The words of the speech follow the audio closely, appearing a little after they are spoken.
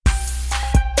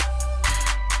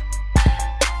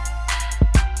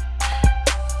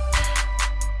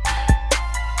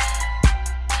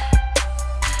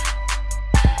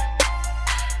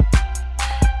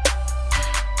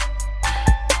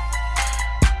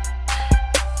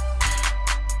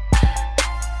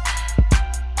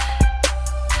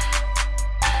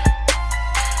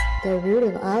The root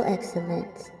of all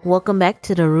excellence. Welcome back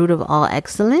to the root of all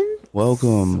excellence.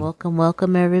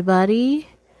 Welcome, everybody.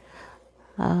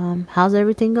 How's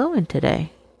everything going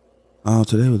today?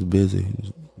 Today was busy.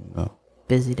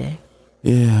 Busy day.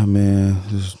 Yeah, man.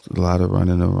 Just a lot of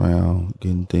running around,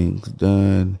 getting things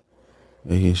done,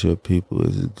 making sure people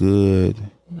is good.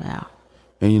 Wow.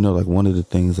 And like one of the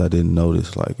things I didn't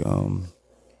notice, like, man,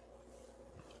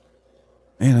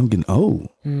 I'm getting old.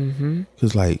 Mm-hmm.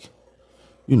 'Cause like,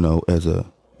 as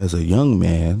a young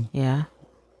man, Yeah.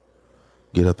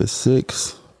 get up at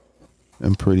 6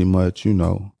 and pretty much,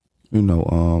 can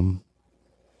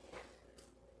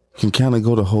kind of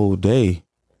go the whole day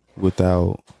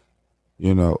without,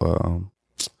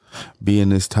 being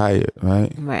this tired,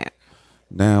 right? Right.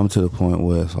 Now I'm to the point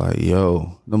where it's like,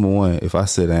 number one, if I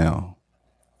sit down,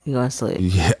 You gonna sleep?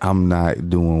 yeah, I'm not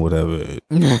doing whatever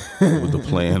what the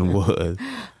plan was.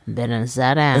 Then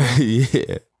sat down.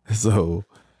 Yeah. So,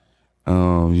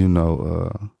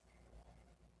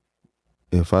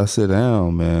 if I sit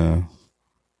down, man,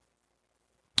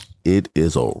 it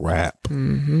is a wrap.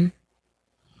 Mm-hmm.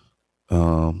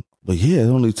 But yeah, it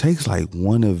only takes like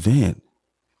one event,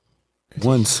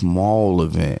 one small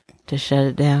event To shut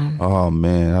it down. Oh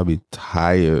man, I'll be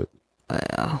tired.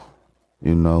 Well.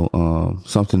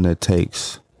 Something that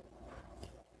takes,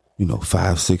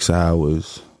 5-6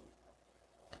 hours,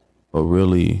 or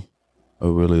really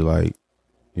like,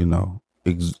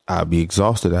 I'll be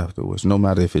exhausted afterwards, no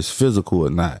matter if it's physical or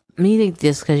not. You think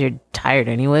just because you're tired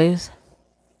anyways?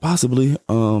 Possibly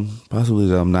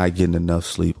that I'm not getting enough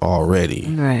sleep already.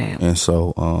 Right. And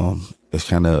so, it's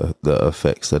kind of the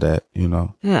effects of that,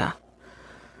 Yeah.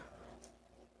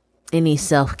 Any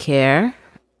self-care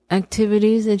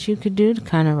activities that you could do to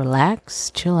kind of relax,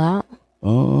 chill out?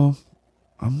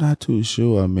 I'm not too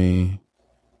sure. I mean,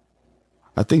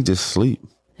 I think just sleep.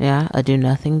 Yeah, a do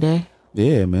nothing day.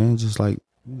 Yeah, man, just like,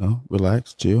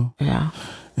 relax, chill. Yeah.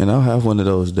 And I'll have one of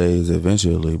those days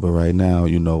eventually, but right now,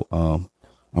 I'm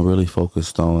really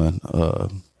focused on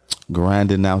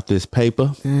grinding out this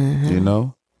paper,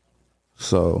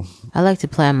 So I like to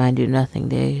plan my do nothing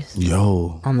days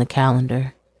on the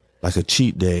calendar. Like a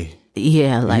cheat day.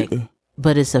 Yeah,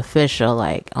 but it's official,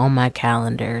 like on my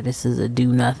calendar. This is a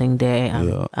do nothing day.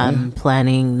 I'm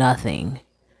planning nothing.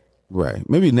 Right.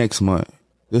 Maybe next month.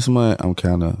 This month I'm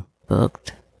kind of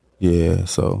booked. Yeah,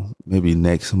 so maybe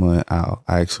next month I'll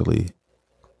actually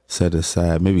set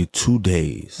aside maybe 2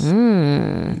 days.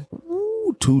 Ooh,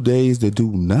 2 days to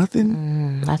do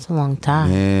nothing? That's a long time.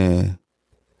 Man,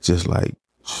 just like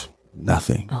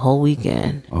nothing. A whole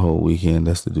weekend. A whole weekend,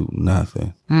 that's to do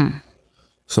nothing.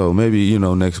 So maybe,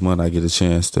 next month I get a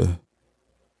chance to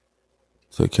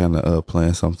kind of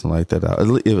plan something like that out.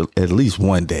 At least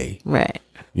one day. Right.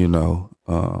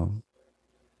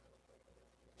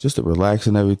 Just to relax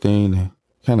and everything,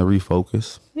 kind of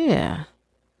refocus. Yeah.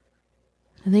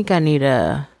 I think I need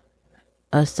a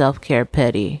self-care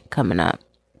pedi coming up.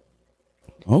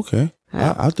 Okay.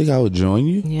 I think I would join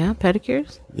you. Yeah,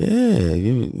 pedicures? Yeah,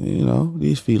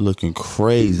 these feet looking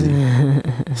crazy.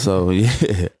 So,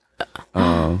 yeah.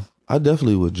 I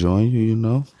definitely would join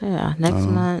you, Yeah, next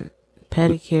month,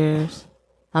 pedicures.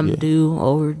 I'm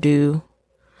overdue.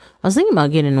 I was thinking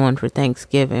about getting one for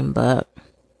Thanksgiving, but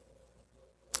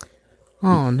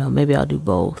I don't know. Maybe I'll do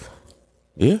both.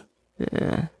 Yeah?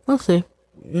 Yeah, we'll see.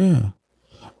 Yeah.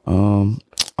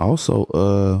 Also,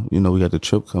 we got the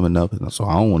trip coming up, so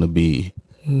I don't want to be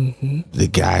the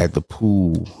guy at the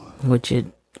pool with your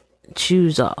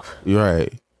shoes off.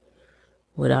 Right.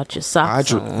 Without your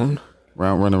socks on.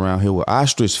 Running around here with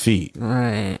ostrich feet.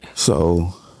 Right.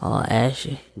 So. All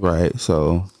ashy. Right.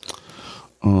 So,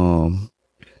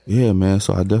 yeah, man.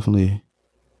 So I definitely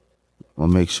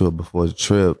want to make sure before the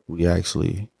trip we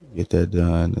actually get that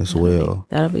done as well.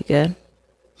 That'll be good.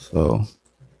 So.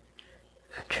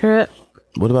 Trip.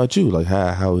 What about you? Like,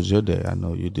 how was your day? I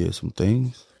know you did some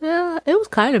things. Yeah, it was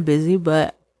kind of busy,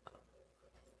 but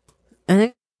I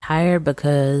think I'm tired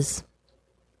because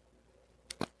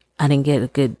I didn't get a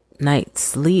good night's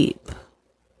sleep.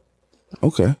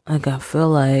 Okay. Like, I feel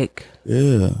like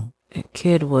a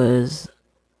kid was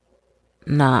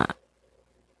not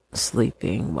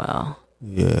sleeping well.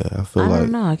 Yeah, I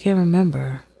don't know. I can't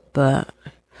remember, but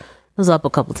I was up a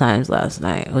couple times last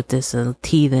night with this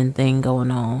teething thing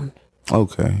going on.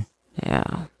 Okay.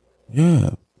 Yeah.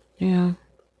 Yeah. Yeah.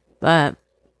 But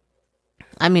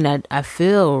I mean, I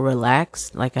feel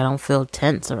relaxed. Like, I don't feel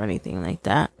tense or anything like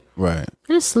that. Right.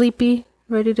 I'm just sleepy,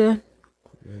 ready to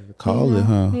call it,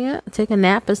 huh? Yeah, take a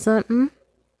nap or something.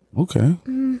 Okay.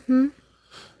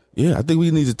 Yeah, I think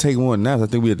we need to take more naps. I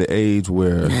think we're at the age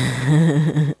where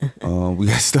we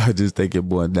got to start just taking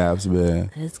more naps, man.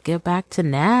 Let's get back to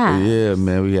naps. Yeah,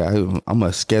 man. I'm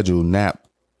a scheduled nap.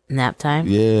 Nap time?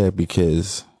 Yeah,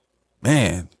 because,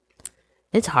 man.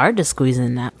 It's hard to squeeze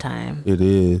in nap time. It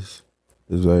is.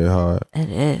 It's very hard. It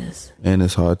is. And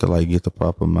it's hard to like get the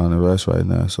proper amount of rest right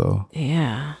now. So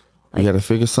yeah. You got to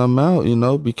figure something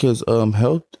out, because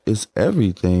health is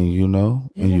everything,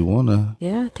 and you want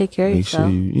to take care of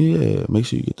yourself. Make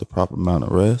sure you get the proper amount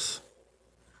of rest.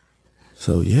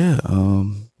 So, yeah.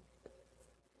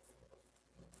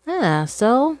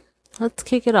 So let's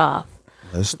kick it off.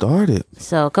 Let's start it.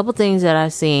 So a couple things that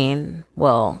I've seen.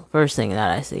 Well, first thing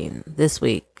that I seen this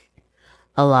week,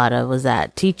 a lot of was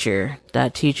that teacher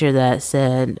that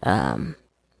said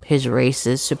his race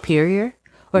is superior.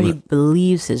 Or he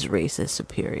believes his race is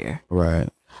superior. Right.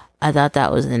 I thought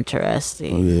that was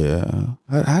interesting. Yeah.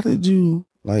 How did you,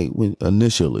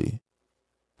 initially?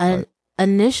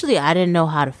 Initially, I didn't know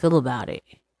how to feel about it.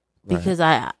 Because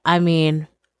I mean,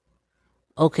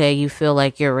 okay, you feel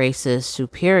like your race is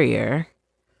superior,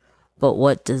 but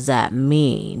what does that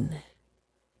mean?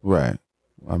 Right.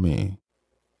 I mean,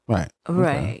 right.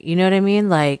 Right. Okay. You know what I mean?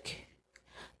 Like,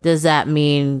 does that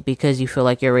mean because you feel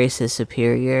like your race is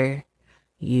superior,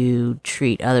 you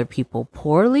treat other people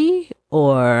poorly,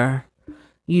 or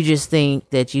you just think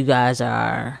that you guys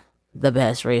are the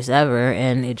best race ever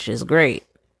and it's just great?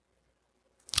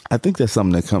 I think that's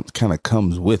something that kind of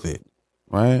comes with it,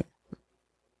 right?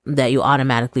 That you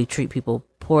automatically treat people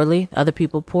poorly, other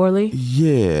people poorly?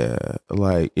 Yeah.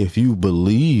 Like if you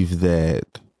believe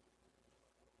that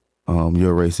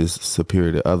your race is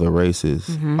superior to other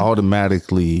races,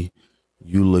 automatically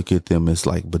you look at them as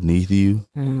like beneath you.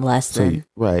 Less than.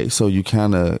 Right. So you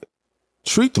kind of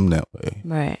treat them that way.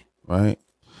 Right. Right.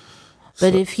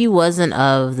 But if he wasn't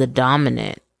of the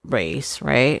dominant race,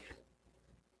 right?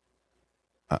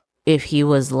 If he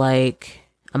was like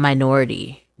a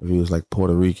minority. If he was like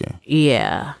Puerto Rican.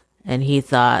 Yeah. And he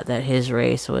thought that his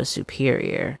race was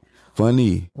superior.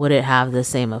 Funny. Would it have the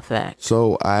same effect?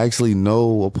 So I actually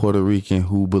know a Puerto Rican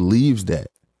who believes that.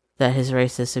 That his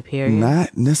race is superior?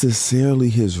 Not necessarily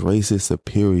his race is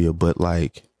superior, but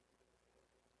like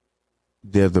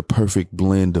they're the perfect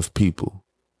blend of people.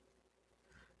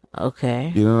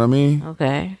 Okay. You know what I mean?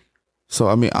 Okay. So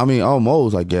I mean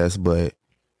almost, I guess, but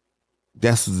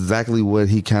that's exactly what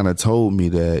he kind of told me,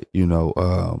 that,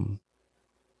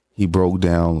 he broke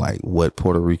down like what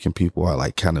Puerto Rican people are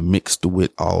like kind of mixed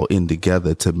with all in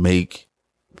together to make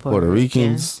Puerto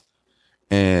Ricans.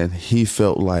 And he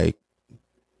felt like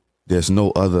there's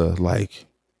no other like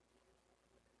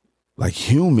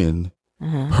human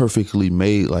perfectly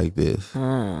made like this.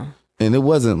 And it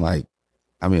wasn't like,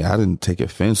 I didn't take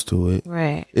offense to it.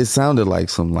 Right. It sounded like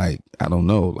some I don't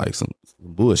know, like some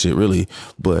bullshit really,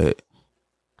 but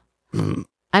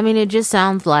it just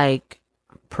sounds like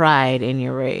pride in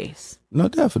your race. No,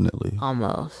 definitely.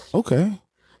 Almost. Okay.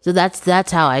 So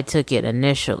that's how I took it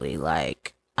initially.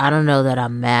 Like, I don't know that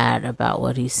I'm mad about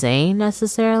what he's saying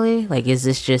necessarily. Like, is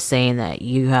this just saying that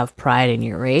you have pride in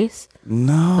your race?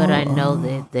 No. But I know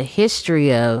that the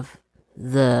history of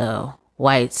the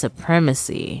white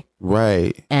supremacy.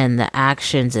 Right. And the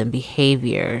actions and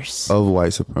behaviors of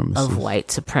white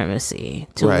supremacy.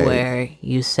 To where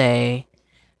you say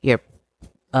you're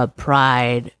a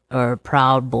pride or a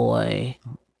proud boy.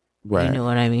 Right. You know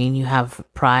what I mean? You have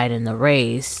pride in the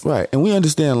race. Right. And we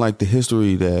understand like the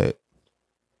history that,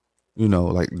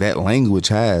 like that language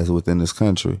has within this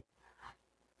country.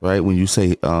 Right. When you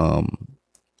say, I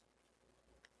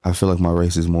feel like my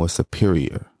race is more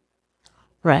superior.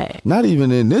 Right. Not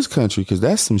even in this country, because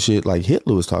that's some shit like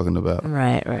Hitler was talking about.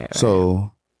 Right.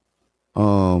 So,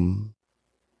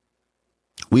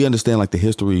 we understand like the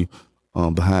history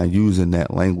behind using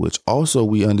that language. Also,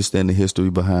 we understand the history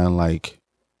behind like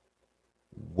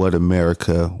what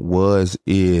America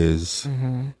is,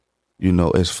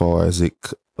 as far as it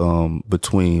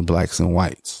between blacks and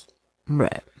whites.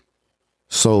 Right.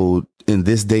 So in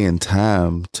this day and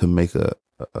time, to make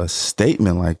a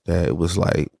statement like that, it was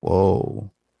like, whoa,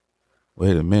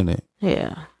 wait a minute.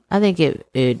 Yeah. I think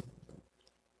it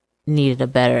needed a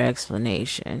better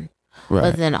explanation. Right.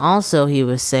 But then also he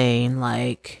was saying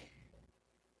like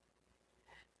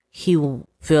he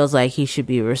feels like he should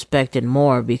be respected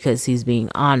more because he's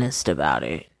being honest about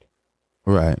it.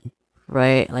 Right.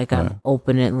 Right? Like I'm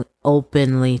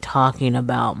openly talking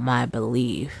about my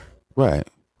belief. Right.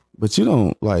 But you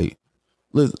don't like,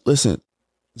 listen,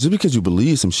 just because you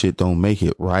believe some shit don't make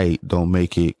it right, don't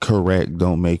make it correct,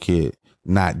 don't make it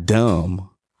not dumb.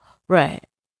 Right.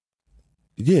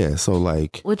 Yeah, so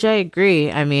like. Which I agree.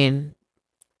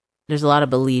 there's a lot of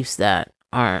beliefs that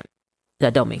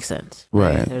don't make sense.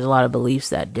 Right. There's a lot of beliefs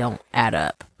that don't add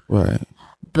up. Right.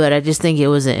 But I just think it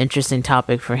was an interesting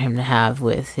topic for him to have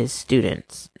with his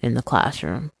students in the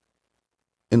classroom.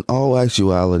 In all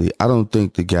actuality, I don't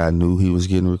think the guy knew he was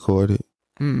getting recorded.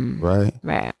 Right.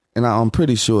 Right. And I'm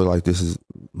pretty sure like this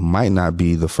might not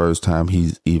be the first time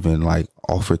he's even like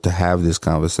offered to have this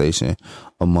conversation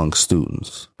among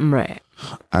students. Right.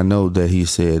 I know that he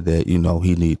said that, you know,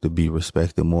 he need to be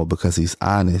respected more because he's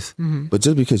honest. But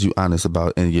just because you're honest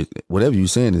about and whatever you're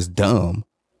saying is dumb.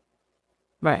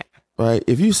 Right. Right.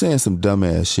 If you're saying some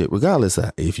dumbass shit, regardless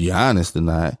of if you're honest or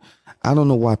not, I don't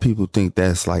know why people think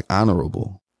that's like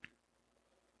honorable.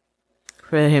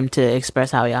 For him to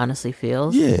express how he honestly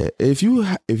feels. Yeah. If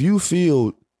you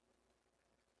feel,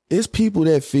 it's people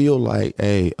that feel like,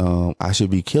 hey, I should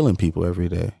be killing people every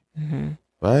day.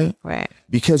 Right? Right.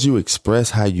 Because you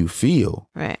express how you feel.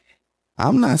 Right.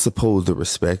 I'm not supposed to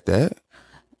respect that.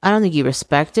 I don't think you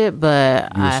respect it,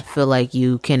 but I feel like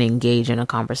you can engage in a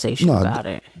conversation about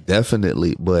it.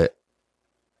 Definitely. But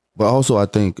also I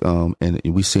think, and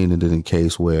we seen it in a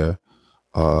case where,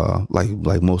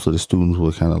 like most of the students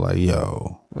were kind of like,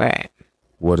 yo, right,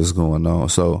 what is going on?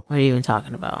 So what are you even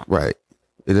talking about? Right.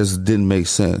 It just didn't make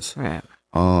sense. Right.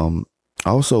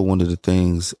 Also one of the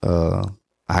things,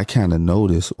 I kind of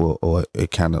noticed or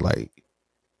it kind of like,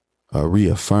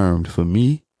 reaffirmed for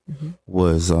me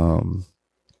was,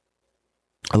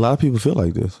 a lot of people feel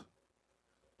like this.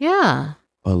 Yeah.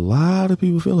 A lot of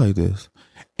people feel like this.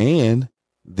 And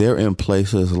they're in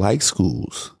places like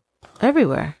schools.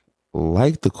 Everywhere.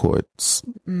 Like the courts.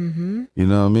 You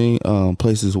know what I mean?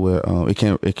 Places where it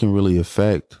can really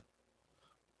affect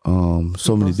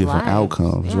so many different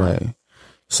outcomes, right?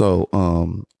 So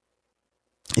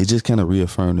it just kind of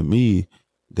reaffirmed to me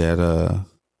that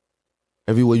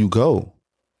everywhere you go,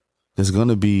 there's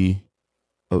gonna be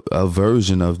a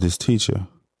version of this teacher.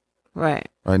 Right.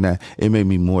 Right now, it may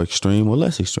be more extreme or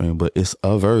less extreme, but it's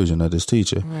a version of this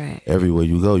teacher. Right. Everywhere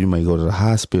you go, you may go to the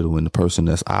hospital and the person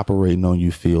that's operating on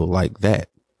you feel like that.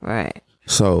 Right.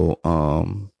 So,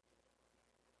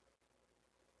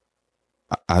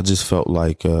 I just felt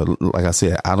like I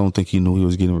said, I don't think he knew he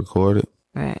was getting recorded.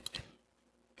 Right.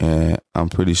 And I'm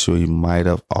pretty sure he might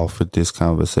have offered this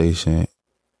conversation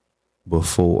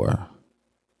before.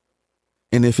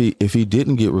 And if he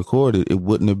didn't get recorded, it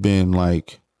wouldn't have been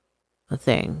like a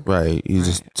thing. Right. He's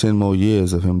just 10 more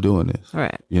years of him doing this.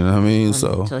 Right. You know what I mean?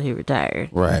 So until he retired.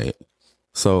 Right.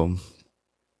 So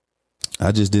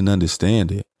I just didn't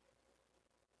understand it.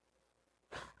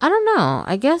 I don't know.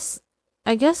 I guess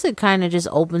it kind of just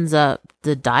opens up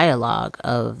the dialogue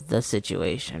of the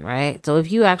situation, right? So if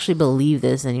you actually believe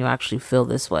this and you actually feel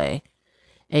this way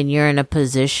and you're in a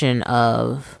position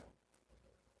of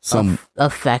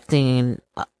affecting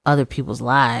other people's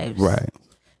lives. Right.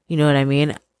 You know what I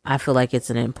mean? I feel like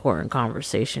it's an important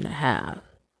conversation to have.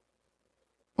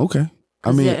 Okay.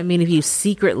 I mean, if you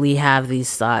secretly have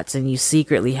these thoughts and you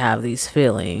secretly have these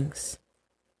feelings,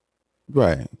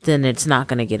 right, then it's not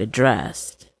going to get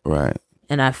addressed. Right.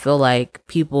 And I feel like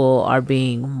people are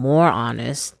being more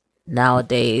honest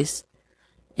nowadays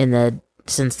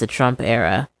since the Trump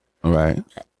era. Right.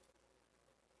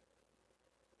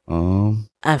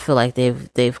 I feel like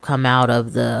they've come out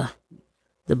of the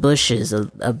bushes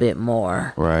a bit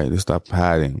more. Right. They stop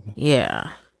hiding.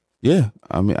 Yeah. Yeah.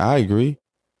 I mean, I agree.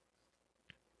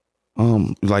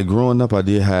 Like growing up, I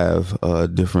did have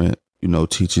different,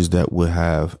 teachers that would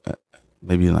have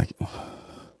maybe like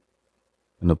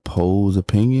an opposed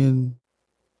opinion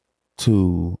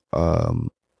to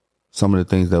some of the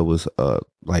things that was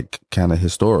like kind of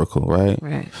historical, right?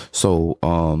 Right. So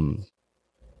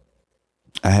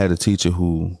I had a teacher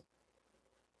who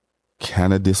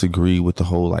kind of disagreed with the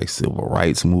whole like civil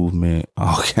rights movement,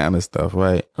 all kind of stuff,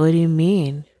 right? What do you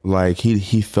mean? Like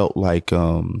he felt like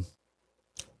the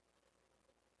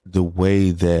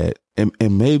way that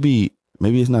and maybe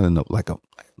it's not enough like an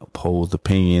opposed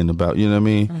opinion about, you know what I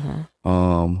mean?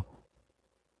 Mm-hmm.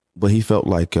 But he felt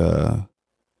like the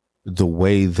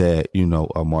way that,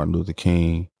 Martin Luther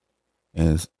King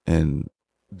and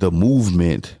the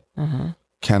movement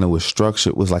kind of was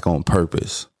structured was like on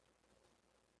purpose.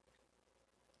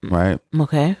 Right?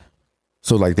 Okay.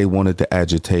 So like they wanted to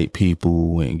agitate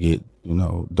people and get,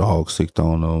 dogs sicked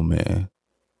on them and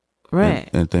right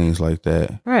and things like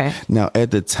that. Right. Now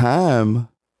at the time,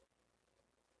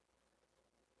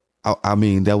 I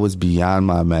mean, that was beyond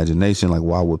my imagination. Like,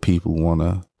 why would people want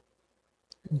to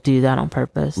do that on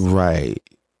purpose? Right.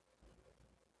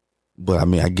 But I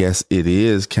mean, I guess it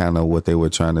is kind of what they were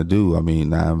trying to do. I mean,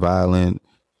 nonviolent.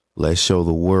 Let's show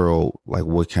the world like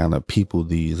what kind of people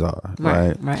these are.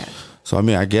 Right. Right. So I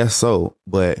mean, I guess so,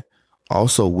 but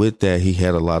also with that, he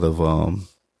had a lot of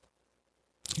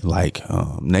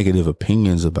negative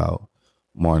opinions about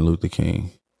Martin Luther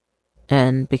King.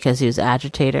 And because he was an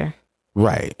agitator.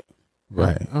 Right.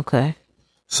 Right. Okay.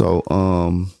 So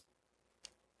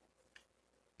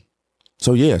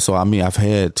so yeah, so I mean, I've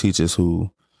had teachers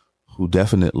who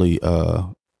definitely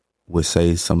would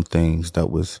say some things that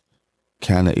was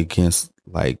kind of against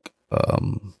like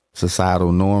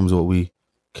societal norms, what we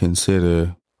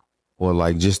consider, or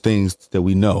like just things that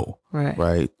we know.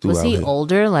 Right. Was he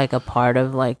older, like a part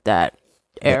of like that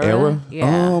era?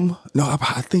 Yeah. No,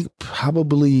 I think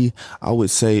probably I would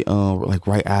say like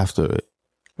right after it.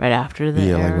 Right after the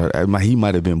era? Yeah, like he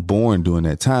might have been born during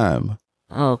that time.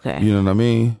 Oh, okay. You know what I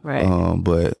mean? Right.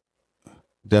 But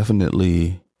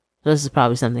definitely. This is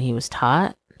probably something he was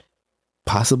taught?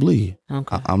 Possibly.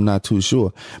 Okay. I'm not too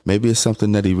sure. Maybe it's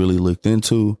something that he really looked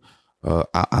into.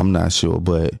 I'm not sure,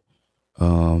 but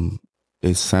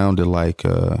it sounded like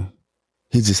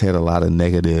he just had a lot of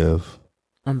negative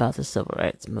about the civil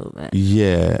rights movement.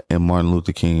 Yeah, and Martin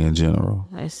Luther King in general.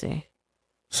 I see.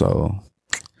 So,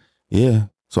 yeah.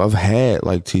 So I've had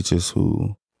like teachers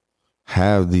who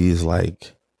have these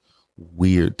like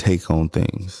weird take on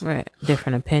things. Right.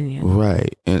 Different opinions.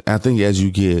 Right. And I think as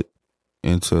you get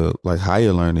into like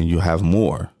higher learning, you have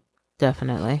more.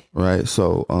 Definitely. Right.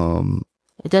 So,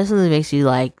 it definitely makes you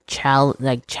like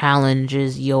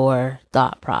challenges your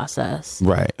thought process.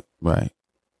 Right. Right.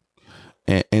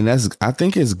 And that's, I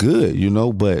think it's good, you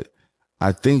know, but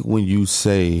I think when you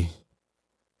say,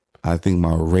 I think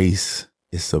my race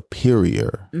is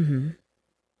superior,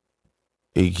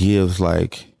 it gives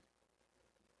like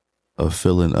a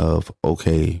feeling of,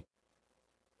 okay,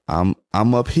 I'm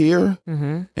up here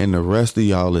and the rest of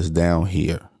y'all is down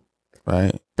here.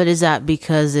 Right. But is that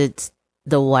because it's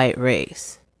the white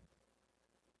race?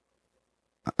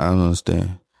 I don't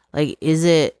understand. Like, is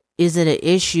it an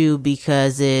issue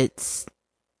because it's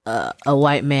a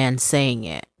white man saying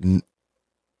it?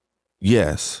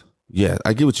 Yes. Yeah,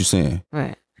 I get what you're saying.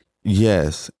 Right.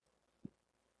 Yes.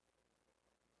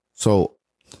 So,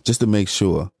 just to make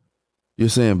sure, you're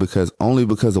saying only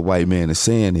because a white man is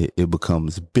saying it, it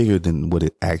becomes bigger than what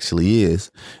it actually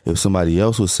is. If somebody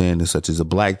else was saying it, such as a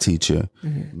black teacher,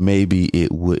 maybe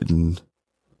it wouldn't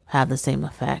have the same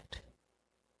effect.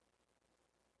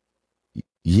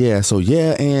 Yeah. So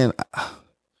yeah, and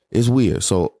it's weird.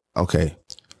 So okay,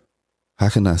 how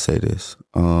can I say this?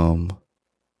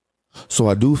 So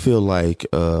I do feel like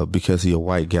because he a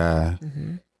white guy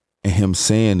and him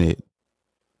saying it,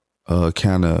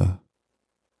 kind of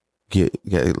get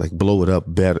like blow it up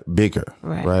bigger,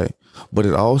 right? But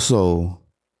it also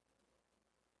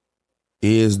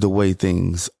is the way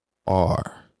things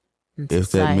are.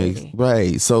 If that makes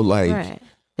right. So like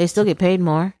they still get paid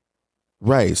more.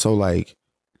 Right. So like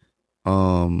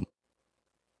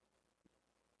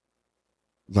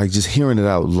just hearing it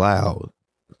out loud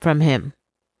from him,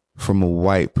 from a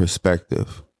white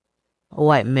perspective, a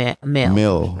white male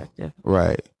perspective,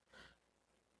 right,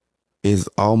 is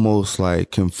almost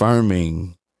like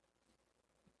confirming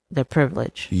the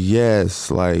privilege.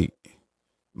 Yes, like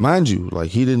mind you,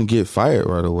 like he didn't get fired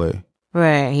right away.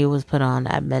 Right, he was put on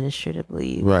administrative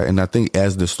leave. Right, and I think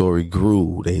as the story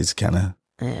grew, they just kind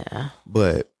of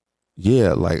But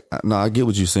yeah, like no, I get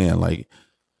what you're saying. Like,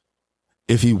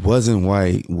 if he wasn't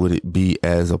white, would it be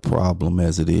as a problem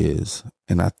as it is?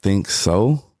 And I think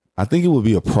so. I think it would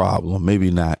be a problem,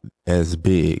 maybe not as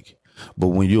big. But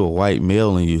when you're a white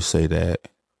male and you say that,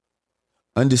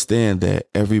 understand that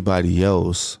everybody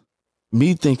else,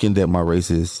 me thinking that my race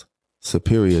is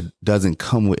superior doesn't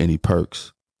come with any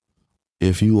perks.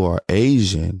 If you are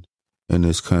Asian in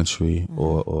this country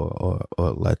or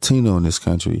Latino in this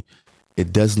country,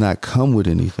 it does not come with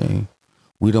anything.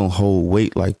 We don't hold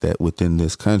weight like that within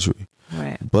this country.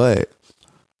 Right. But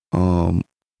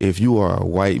if you are a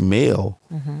white male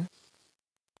and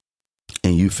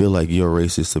you feel like your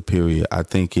race is superior, I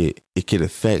think it could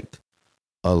affect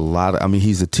a lot of, I mean,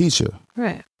 he's a teacher.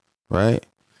 Right. Right?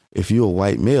 If you're a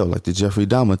white male, like the Jeffrey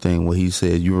Dahmer thing where he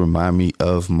said, you remind me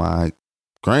of my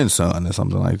grandson or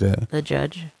something like that. The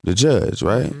judge,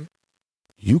 right?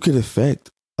 You could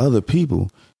affect other people.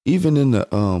 Even in the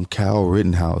Kyle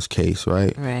Rittenhouse case,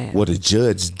 right? Right. Where the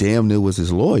judge damn near was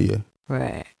his lawyer.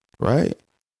 Right. Right?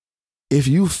 If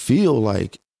you feel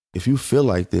like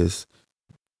this,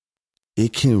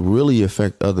 it can really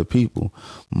affect other people.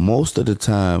 Most of the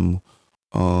time,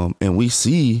 and we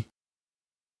see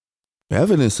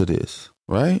evidence of this,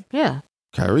 right? Yeah.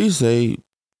 Kyrie say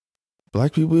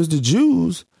black people is the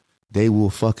Jews. They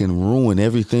will fucking ruin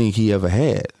everything he ever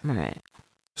had. Right.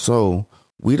 So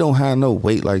We don't have no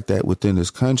weight like that within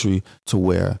this country to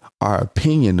where our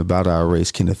opinion about our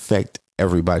race can affect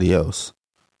everybody else.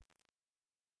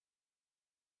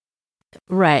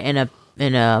 Right. In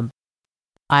a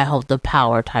I hold the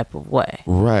power type of way.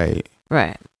 Right.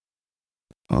 Right.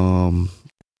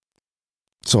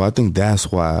 So I think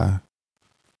that's why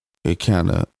it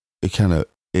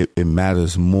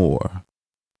matters more.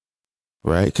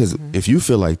 Right? Because if you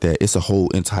feel like that, it's a whole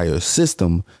entire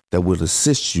system that would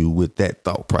assist you with that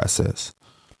thought process.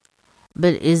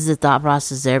 But is the thought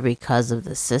process there because of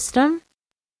the system?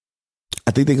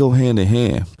 I think they go hand in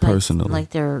hand, personally.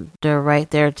 Like they're right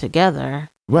there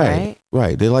together. Right.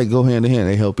 They like go hand in hand.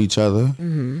 They help each other.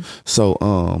 Mm-hmm.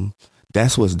 So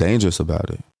that's what's dangerous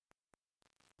about it.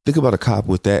 Think about a cop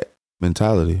with that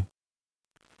mentality.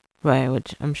 Right,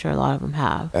 which I'm sure a lot of them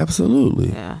have. Absolutely.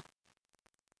 Yeah.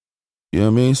 You know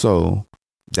what I mean? So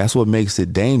that's what makes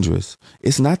it dangerous.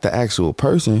 It's not the actual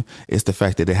person. It's the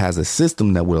fact that it has a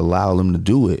system that would allow them to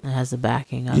do it. It has the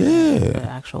backing of the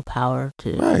actual power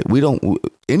to. Right.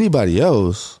 Anybody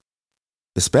else,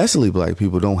 especially black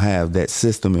people, don't have that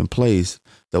system in place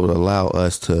that would allow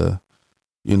us to,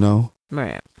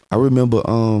 Right. I remember,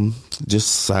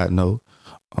 just side note,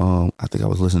 I think I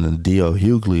was listening to D.L.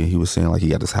 Hughley, and he was saying like he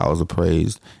got his house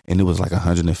appraised and it was like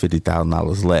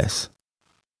 $150,000 less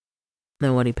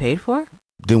than what he paid for?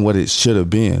 Than what it should have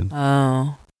been.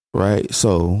 Oh. Right?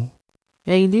 So.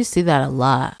 Yeah, you do see that a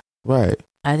lot. Right.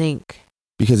 I think.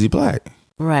 Because he's black.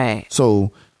 Right.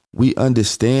 So we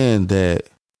understand that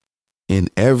in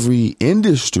every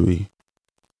industry.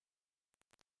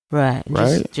 Right.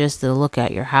 Just to look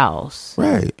at your house.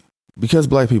 Right. Because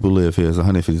black people live here, it's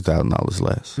 $150,000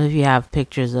 less. If you have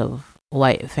pictures of a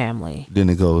white family, then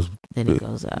it goes up. It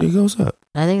goes up.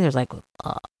 I think there's like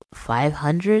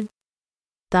 500,000.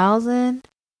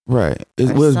 Right.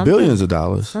 It was billions of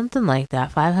dollars. Something like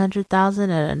that. 500,000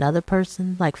 at another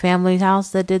person, like family's house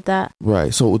that did that.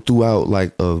 Right. So throughout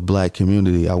like a black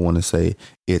community, I want to say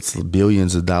it's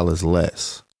billions of dollars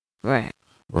less. Right.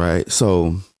 Right.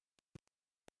 So,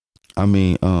 I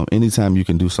mean, anytime you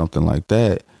can do something like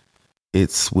that,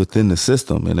 it's within the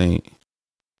system. It ain't,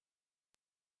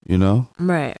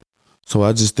 Right. So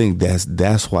I just think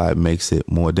that's why it makes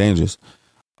it more dangerous.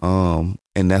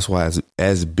 And that's why it's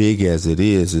as big as it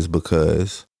is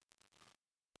because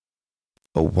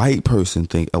a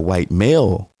white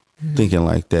male thinking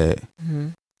like that,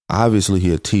 obviously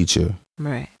he a teacher.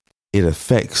 Right. It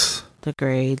affects the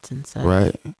grades and stuff.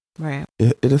 Right. Right.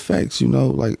 It affects,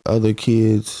 like other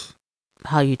kids.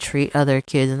 How you treat other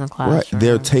kids in the classroom. Right.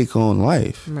 Their take on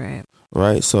life. Right.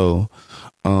 Right. So,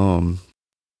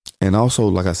 and also,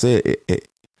 like I said,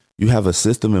 you have a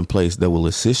system in place that will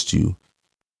assist you.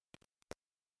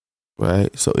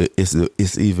 Right. So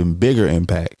it's even bigger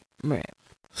impact. Right.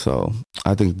 So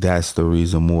I think that's the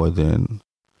reason more than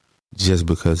just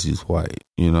because he's white,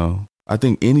 I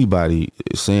think anybody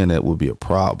saying that would be a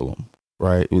problem.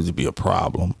 Right. It would be a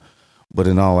problem. But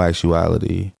in all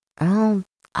actuality,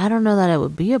 I don't know that it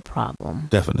would be a problem.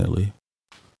 Definitely.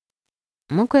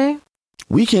 Okay.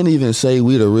 We can't even say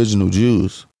we the original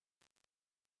Jews.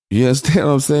 You understand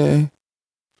what I'm saying?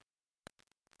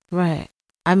 Right.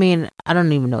 I mean, I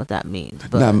don't even know what that means.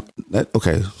 But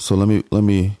okay, so let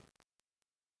me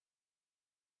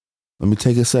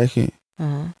take a second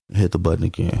and hit the button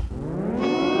again.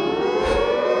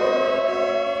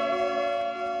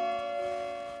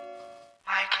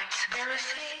 My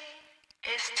conspiracy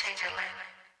is tingling.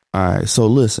 All right, so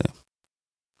listen.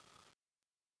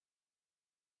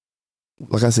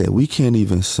 Like I said, we can't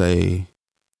even say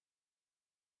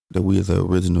that we are the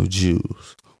original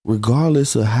Jews,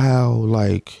 regardless of how,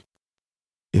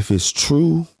 if it's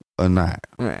true or not,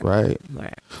 right?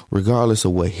 Regardless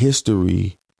of what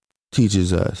history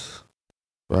teaches us,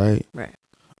 right? Right.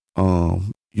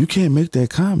 You can't make that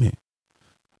comment.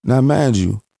 Now, mind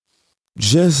you,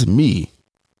 just me,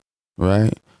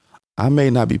 right? I may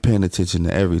not be paying attention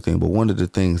to everything, but one of the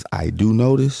things I do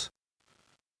notice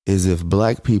is if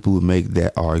black people make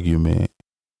that argument,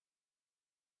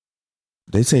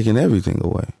 they're taking everything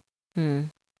away.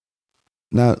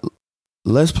 Now,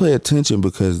 let's pay attention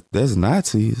because there's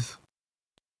Nazis.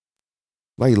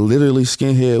 Like literally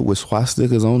skinhead with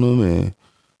swastikas on them and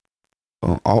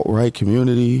alt-right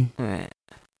community. Right.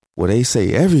 Where they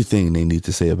say everything they need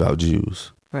to say about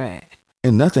Jews. Right.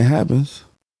 And nothing happens.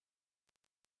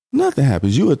 Nothing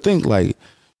happens. You would think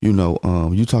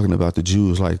you talking about the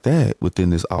Jews like that within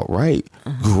this alt-right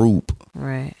group.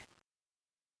 Right.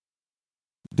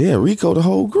 They'll RICO the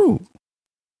whole group.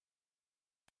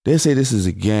 They'll say this is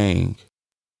a gang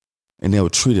and they'll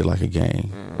treat it like a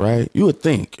gang, right? You would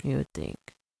think. You would think.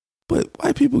 But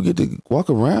white people get to walk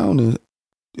around and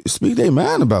speak their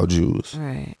mind about Jews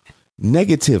Right.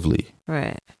 negatively.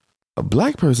 Right. A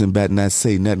black person better not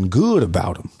say nothing good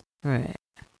about them. Right.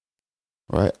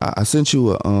 Right. I sent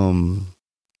you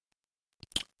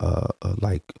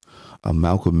like a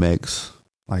Malcolm X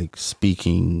like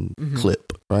speaking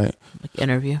clip. Right. Like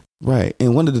interview. Right.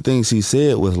 And one of the things he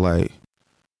said was like,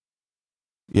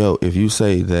 yo, if you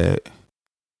say that,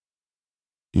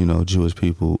 you know, Jewish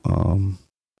people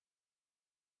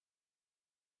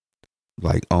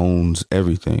like owns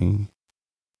everything,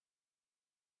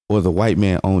 or the white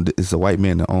man it's the white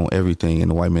man that own everything and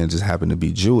the white man just happened to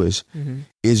be Jewish,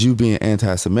 is you being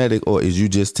anti-Semitic or is you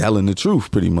just telling the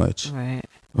truth pretty much? Right.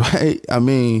 Right? I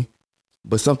mean,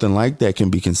 but something like that can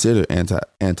be considered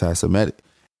anti-Semitic.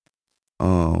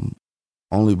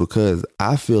 Only because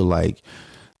I feel like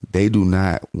they do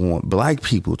not want black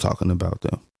people talking about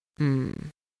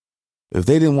them. If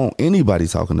they didn't want anybody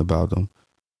talking about them,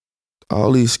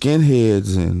 all these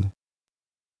skinheads and,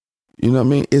 you know what I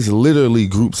mean? It's literally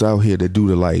groups out here that do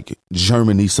the like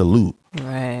Germany salute.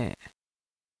 Right.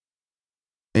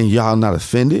 And y'all not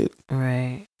offended?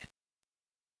 Right.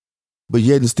 But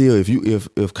yet and still,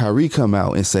 if Kyrie come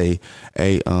out and say,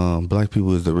 hey, black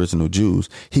people is the original Jews,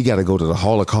 he got to go to the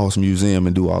Holocaust Museum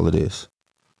and do all of this.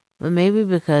 But maybe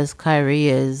because Kyrie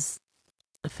is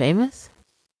famous?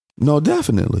 No,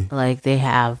 definitely. Like they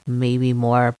have maybe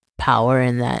more power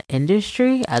in that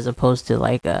industry as opposed to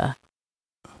like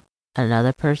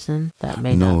another person that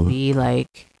may not be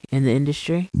like in the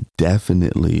industry.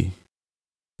 Definitely.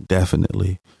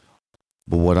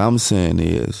 But what I'm saying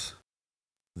is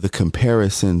the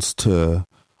comparisons to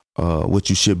what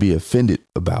you should be offended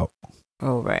about.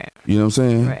 Oh, right. You know what I'm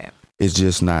saying? Right. It's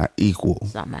just not equal.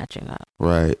 It's not matching up.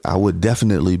 Right. I would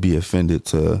definitely be offended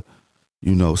to,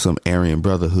 you know, some Aryan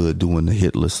Brotherhood doing the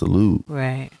Hitler salute.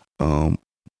 Right.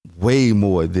 Way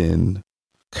more than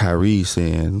Kyrie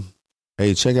saying,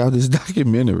 hey, check out this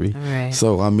documentary. Right.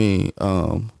 So, I mean,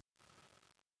 I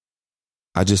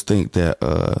just think that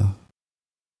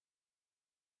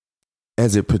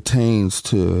as it pertains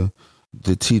to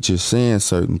the teacher saying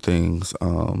certain things,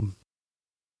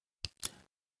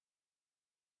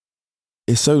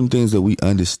 it's certain things that we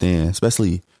understand,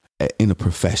 especially in a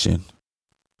profession,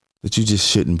 that you just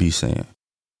shouldn't be saying.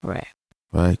 Right.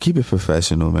 Right? Keep it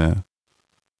professional, man.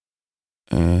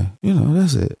 And, you know,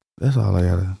 that's it. That's all I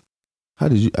gotta. How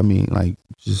did you, I mean, like,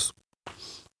 just,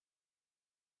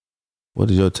 what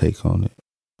is your take on it?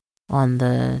 On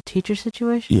the teacher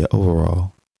situation? Yeah,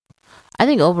 overall. I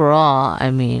think overall,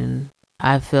 I mean,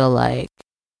 I feel like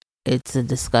it's a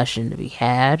discussion to be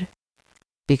had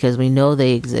because we know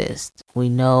they exist. We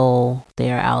know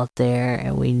they are out there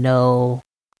and we know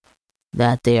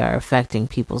that they are affecting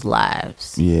people's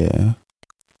lives. Yeah.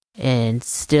 And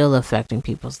still affecting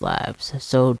people's lives.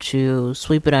 So to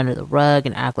sweep it under the rug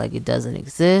and act like it doesn't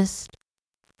exist,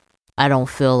 I don't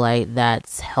feel like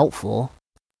that's helpful.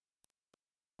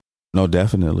 No,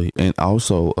 definitely. And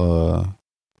also,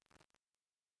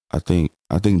 I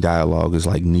think dialogue is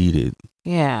like needed.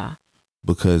 Yeah.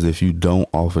 Because if you don't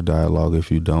offer dialogue, if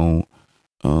you don't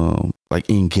like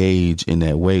engage in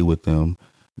that way with them,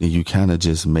 then you kind of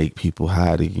just make people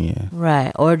hide again.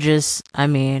 Right. Or just, I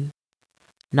mean,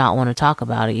 not want to talk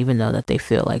about it, even though that they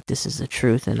feel like this is the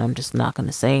truth and I'm just not going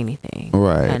to say anything.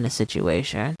 Right. Kind of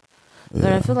situation. Yeah.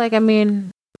 But I feel like, I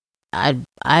mean,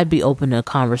 I'd be open to a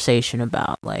conversation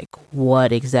about like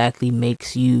what exactly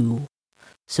makes you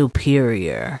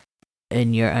superior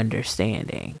in your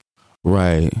understanding.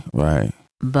 Right.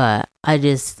 But I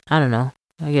don't know.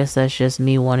 I guess that's just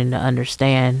me wanting to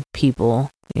understand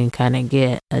people and kind of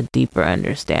get a deeper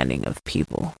understanding of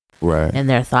people. Right. And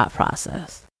their thought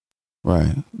process.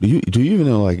 Right. Do you even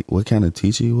know like what kind of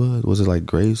teacher he was? Was it like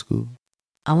grade school?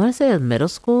 I want to say it was middle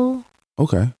school.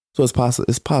 Okay. So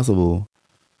it's possible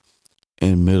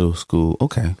in middle school.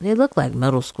 Okay. They look like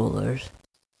middle schoolers.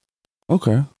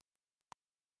 Okay.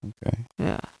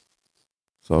 Yeah.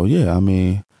 So yeah, I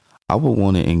mean, I would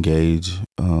want to engage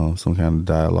some kind of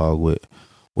dialogue with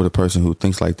a person who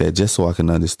thinks like that, just so I can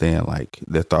understand like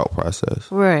their thought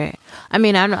process. Right. I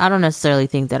mean, I don't necessarily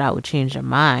think that I would change their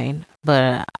mind,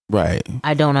 but right.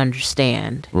 I don't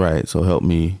understand. Right. So help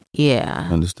me. Yeah.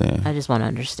 Understand. I just want to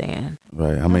understand.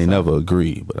 Right. I may never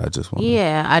agree, but I just want.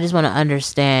 Yeah, I just want to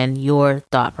understand your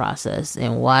thought process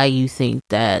and why you think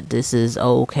that this is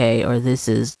okay or this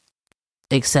is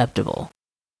acceptable.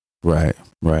 Right.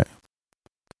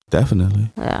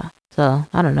 Definitely. Yeah. So,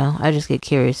 I don't know. I just get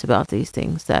curious about these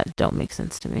things that don't make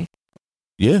sense to me.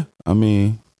 Yeah. I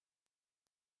mean,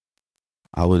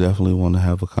 I would definitely want to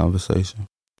have a conversation.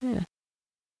 Yeah.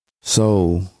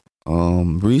 So,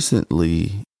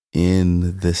 recently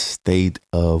in the state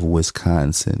of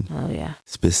Wisconsin, Oh yeah.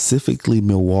 specifically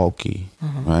Milwaukee,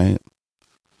 right?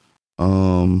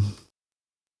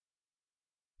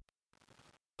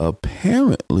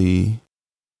 Apparently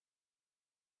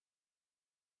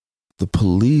the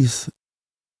police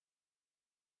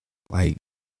like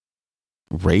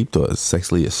raped or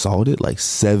sexually assaulted like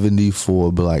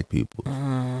 74 black people.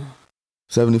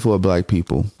 74 black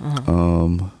people.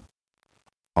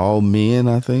 All men,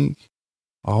 I think.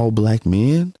 All black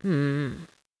men.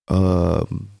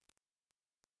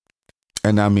 And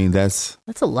I mean that's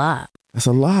a lot That's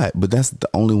a lot, but that's the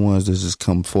only ones that's just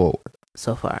come forward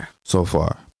so far. so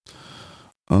far.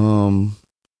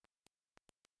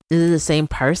 Is it the same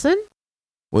person?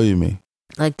 What do you mean?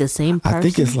 Like the same person? I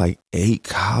think it's like 8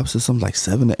 cops or something, like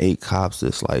 7 to 8 cops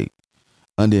that's like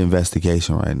under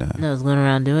investigation right now. That was going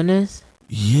around doing this?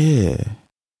 Yeah.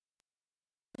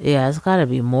 Yeah, it's got to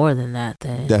be more than that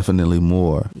then. Definitely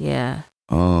more. Yeah.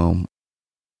 But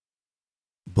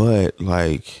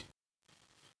like,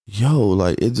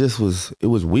 like it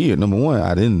was weird. Number one,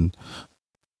 I didn't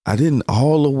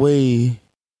all the way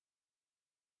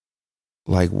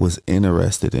like was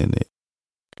interested in it.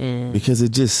 Because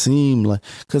it just seemed like,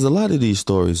 because a lot of these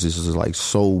stories is just like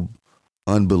so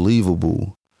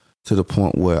unbelievable to the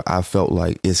point where I felt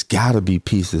like it's got to be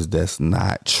pieces that's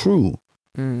not true.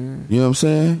 You know what I'm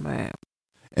saying? Right.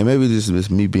 And maybe this is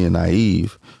me being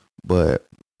naive, but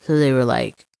so they were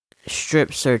like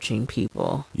strip searching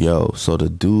people. So the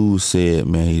dude said,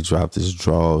 man, he dropped his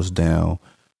drawers down,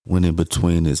 went in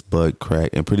between his butt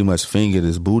crack, and pretty much fingered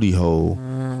his booty hole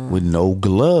with no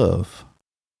glove.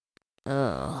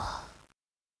 Oh.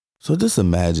 So just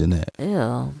imagine that.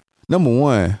 Ew. Number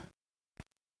one,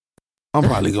 I'm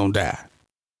probably gonna die.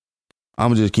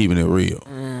 I'm just keeping it real.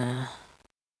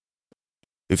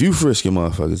 If you frisking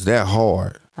motherfuckers that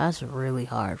hard, that's really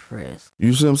hard frisk.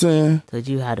 You see what I'm saying? That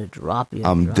you had to drop your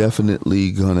I'm drop.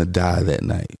 definitely gonna die that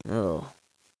night. Oh.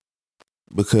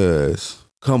 Because,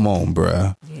 come on,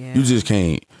 bruh. Yeah. You just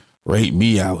can't rape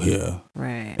me out here.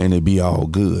 Right. And it be all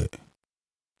good.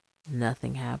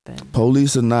 Nothing happened.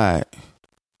 Police or not,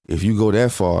 if you go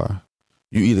that far,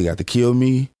 you either got to kill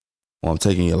me or I'm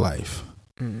taking your life.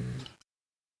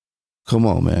 Come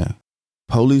on, man.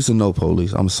 Police or no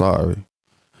police, I'm sorry.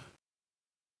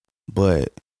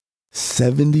 But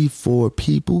 74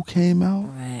 people came out?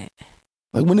 Right.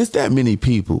 Like when it's that many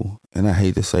people, and I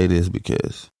hate to say this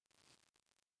because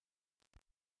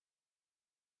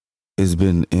it's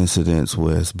been incidents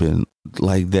where it's been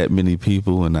like that many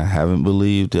people and I haven't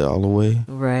believed it all the way.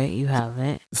 Right, you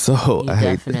haven't. So you I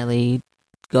definitely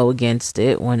go against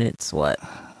it when it's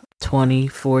 20,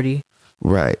 40.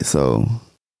 Right. So,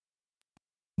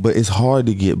 but it's hard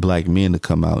to get black men to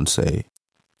come out and say,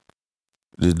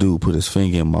 this dude put his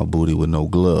finger in my booty with no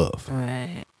glove.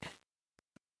 Right.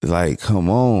 Like, come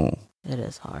on. It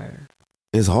is hard.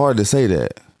 It's hard to say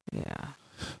that. Yeah.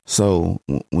 So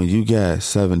when you got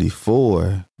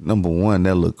 74, number one,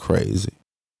 that look crazy.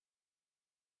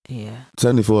 Yeah.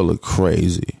 74 look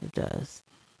crazy. It does.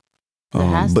 There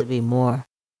has to be more.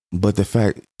 But the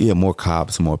fact, more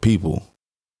cops, more people.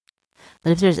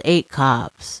 But if there's 8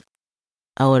 cops,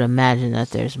 I would imagine that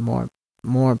there's more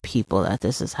people that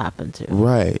this has happened to.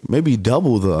 Right. Maybe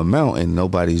double the amount and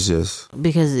nobody's just...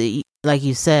 Because, like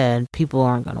you said, people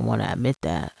aren't going to want to admit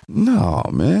that. No,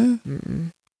 man.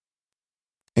 Mm-mm.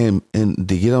 And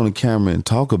to get on the camera and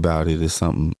talk about it is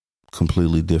something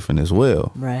completely different as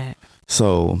well. Right.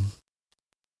 So,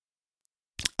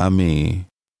 I mean,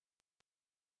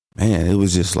 man, it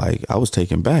was just like, I was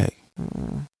taken back.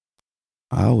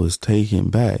 I was taken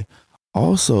back.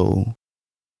 Also,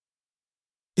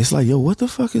 it's like, what the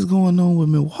fuck is going on with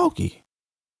Milwaukee?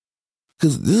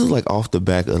 Because this is like off the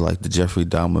back of like the Jeffrey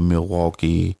Dahmer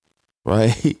Milwaukee,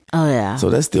 right? Oh, yeah. So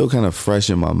that's still kind of fresh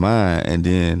in my mind. And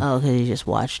then... Oh, because you just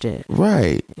watched it.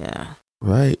 Right. Yeah.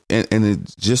 Right. And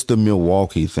it's just the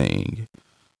Milwaukee thing.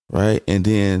 Right. And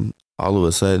then all of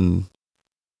a sudden,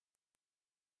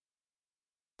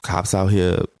 cops out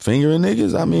here fingering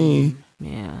niggas. I mean,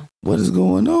 yeah. What is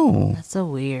going on? That's so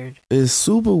weird. It's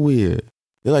super weird.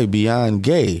 They're like beyond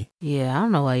gay. Yeah, I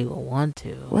don't know why you would want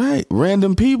to. Right.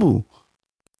 Random people.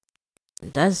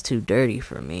 That's too dirty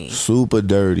for me. Super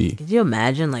dirty. Could you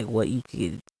imagine like what you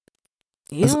could...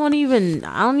 I don't even...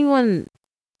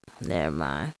 Never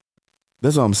mind.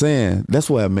 That's what I'm saying. That's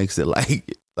why it makes it like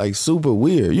super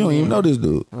weird. You don't even know this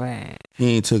dude. Right.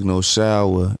 He ain't took no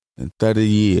shower in 30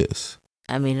 years.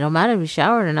 I mean, no matter if you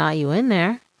showered or not, you in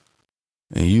there.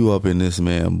 And you up in this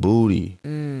man booty.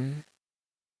 Damn.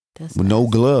 That's with no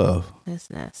nasty. glove. That's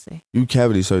nasty. You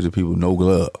cavity surgery people, no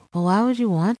glove. Well, why would you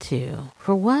want to?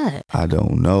 For what? I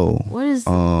don't know. What is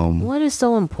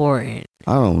so important?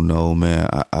 I don't know, man.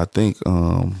 I think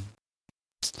a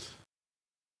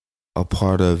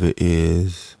part of it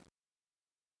is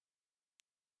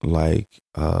like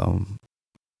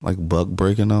buck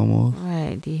breaking almost.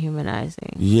 Right,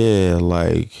 dehumanizing. Yeah,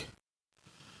 like,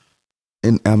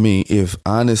 and I mean, if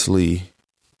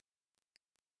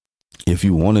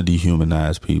you want to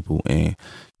dehumanize people and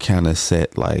kind of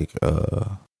set like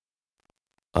a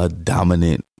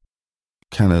dominant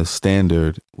kind of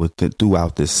standard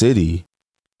throughout the city,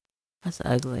 That's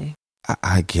ugly.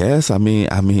 I guess. I mean,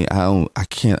 I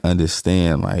can't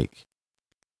understand like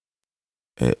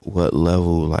at what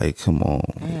level. Like, come on,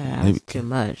 Yeah, maybe, it's too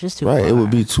much. It's too right? far. It would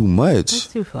be too much. It's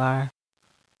too far.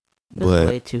 It's But-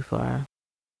 way too far.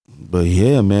 But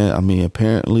yeah, man. I mean,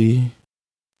 apparently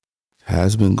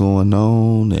has been going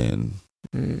on, and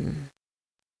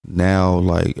now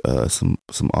like some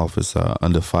offices are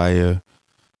under fire.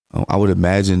 I would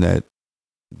imagine that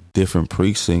different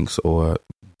precincts or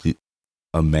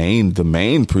the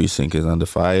main precinct is under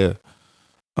fire,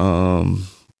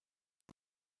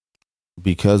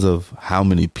 because of how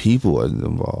many people are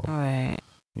involved. Right.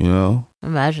 You know,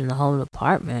 Imagine the whole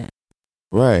department,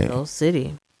 right? the whole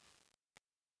city.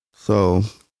 So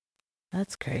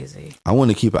That's crazy. I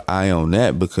want to keep an eye on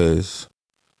that because,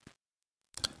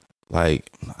 like,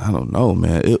 I don't know,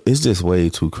 man. It's just way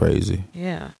too crazy.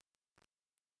 Yeah.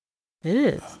 It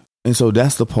is. And so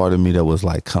that's the part of me that was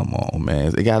like, come on,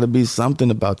 man. There got to be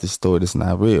something about this story that's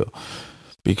not real,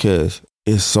 because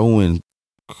it's so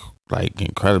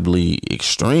incredibly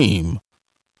extreme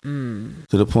to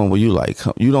the point where you like,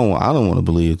 I don't want to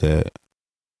believe that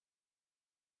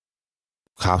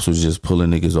cops was just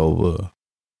pulling niggas over,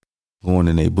 going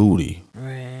in their booty.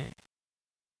 Right.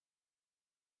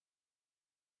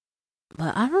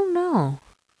 But I don't know.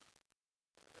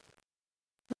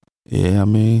 Yeah, I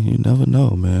mean, you never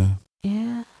know, man.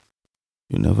 Yeah.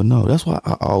 You never know. That's why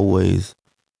I always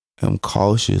am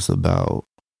cautious about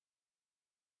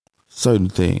certain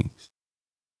things.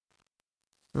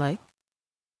 Like?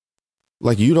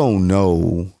 Like, you don't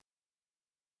know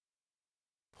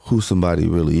who somebody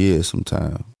really is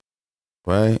sometimes,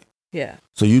 right? Yeah.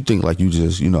 So you think like you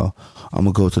just, I'm going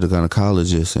to go to the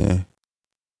gynecologist,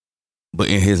 but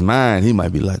in his mind, he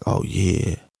might be like, oh,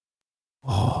 yeah.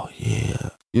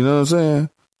 You know what I'm saying?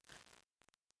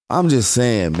 I'm just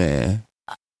saying, man.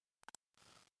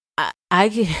 I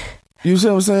get, You see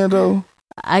what I'm saying, though?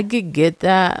 I could get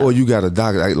that. Or you got a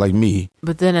doctor like me.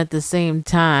 But then at the same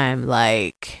time,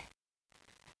 like,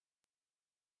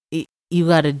 you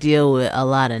got to deal with a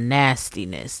lot of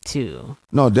nastiness too.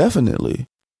 No, definitely.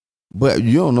 But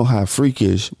you don't know how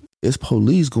freakish it's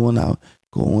police going in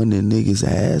niggas'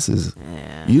 asses.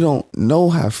 Yeah. You don't know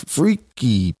how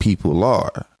freaky people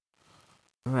are.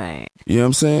 Right. You know what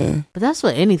I'm saying? But that's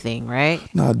what anything, right?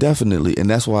 No, definitely. And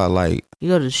that's why, like, You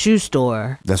go to the shoe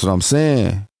store. that's what I'm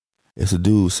saying. It's a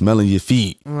dude smelling your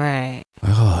feet. Right.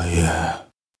 Like, oh, yeah.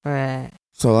 Right.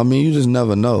 So, I mean, you just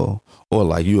never know. Or,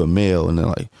 like, you a male and they're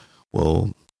like,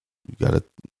 well, you got to,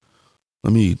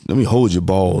 let me hold your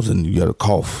balls and you got to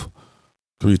cough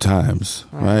 3 times,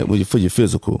 right? For your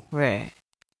physical. Right.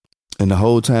 And the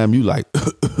whole time you like,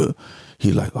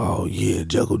 he like, oh, yeah,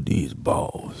 juggle these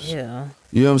balls. Yeah.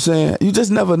 You know what I'm saying? You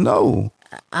just never know.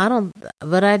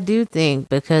 But I do think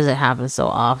because it happens so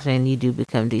often, you do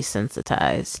become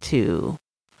desensitized to,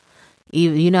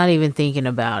 you're not even thinking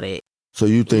about it. So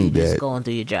you think You're just that, going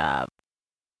through your job.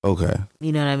 okay.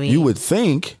 You know what I mean? You would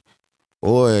think,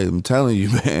 boy, I'm telling you,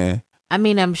 man. I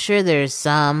mean, I'm sure there's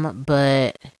some,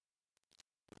 but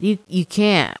you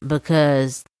can't,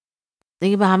 because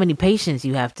think about how many patients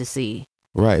you have to see.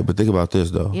 Right, but think about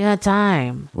this, though. You have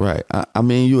time. Right. I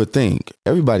mean, you would think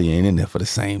everybody ain't in there for the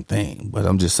same thing, but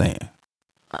I'm just saying.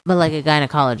 But like a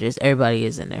gynecologist, everybody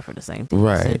is in there for the same thing,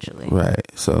 Right. essentially. Right.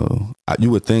 So you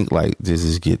would think like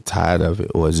just get tired of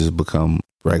it or just become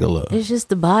regular. It's just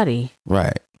the body.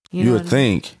 Right. You You know would what I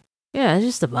think, Yeah, it's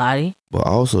just the body. but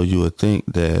also you would think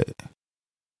that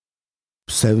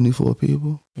 74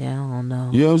 people? Yeah, I don't know.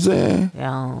 You know what I'm saying?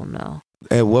 Yeah, I don't know.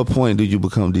 At what point do you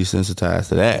become desensitized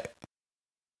to that?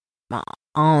 I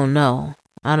don't know.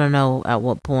 I don't know at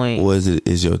what point. Or is it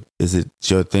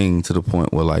your thing to the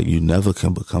point where like you never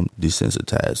can become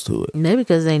desensitized to it? Maybe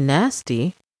because they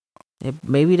nasty.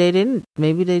 Maybe they didn't.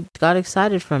 Maybe they got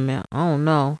excited from it. I don't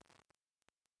know.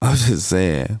 I'm just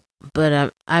saying.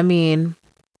 But I mean,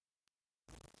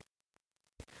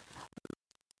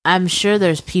 I'm sure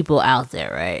there's people out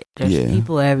there, right? There's Yeah.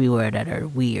 people everywhere that are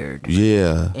weird.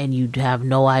 Yeah. And you have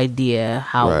no idea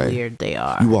how Right. weird they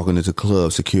are. You walking into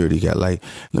club, security got like,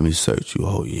 let me search you.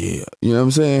 Oh yeah. You know what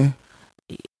I'm saying?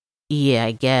 Yeah,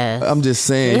 I guess. I'm just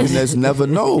saying, you just never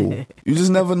know. You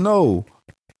just never know.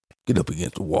 Get up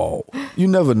against the wall. You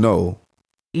never know.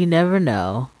 You never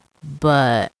know.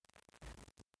 But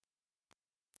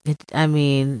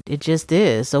it just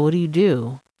is. So what do you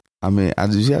do? I mean, I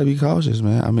just gotta be cautious,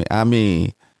 man.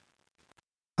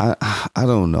 I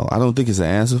don't know. I don't think it's an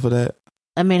answer for that.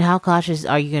 I mean, how cautious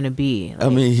are you going to be? I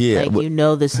mean, yeah, Like, but- you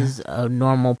know this is a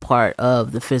normal part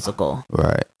of the physical.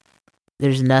 Right.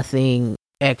 There's nothing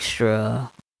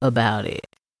extra about it.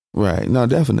 Right. No,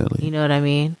 definitely. You know what I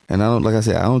mean? And like I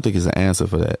said, I don't think it's an answer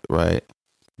for that, right?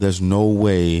 There's no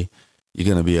way you're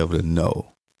gonna be able to know.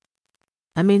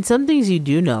 I mean, some things you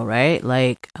do know, right?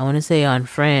 Like, I want to say on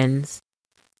Friends,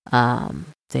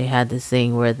 they had this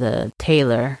thing where the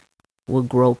tailor would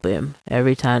grope him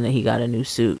every time that he got a new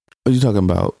suit. Are you talking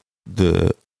about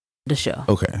the show.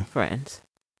 Okay. Friends.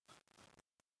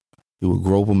 He would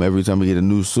grope him every time he get a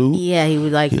new suit. Yeah, he would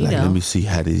He like, let me see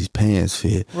how these pants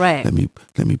fit. Right.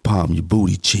 Let me palm your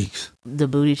booty cheeks. The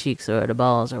booty cheeks or the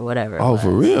balls or whatever. it Oh, was. for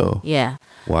real? Yeah.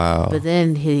 Wow. But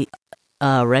then he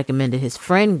recommended his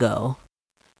friend go,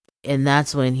 and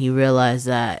that's when he realized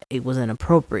that it was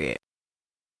inappropriate.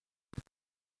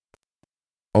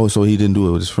 Oh, so he didn't do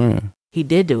it with his friend. He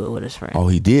did do it with his friend. Oh,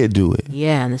 he did do it.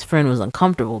 Yeah, and his friend was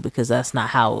uncomfortable because that's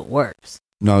not how it works.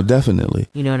 No, definitely.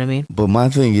 You know what I mean? But my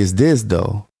thing is this,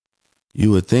 though.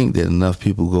 You would think that enough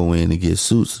people go in and get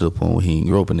suits to the point where he ain't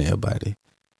groping everybody.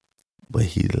 But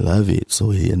he love it, so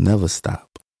he'll never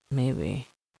stop. Maybe.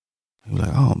 He's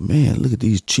like, oh, man, look at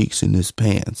these cheeks in his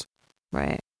pants.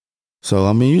 Right. So,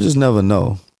 I mean, you just never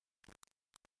know.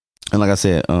 And like I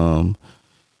said, I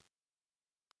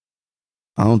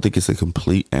don't think it's a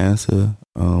complete answer.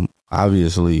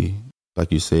 Obviously,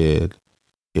 like you said,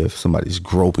 if somebody's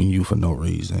groping you for no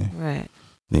reason, Right.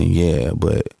 then yeah.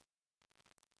 But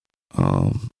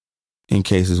in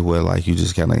cases where like you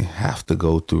just kind of have to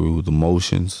go through the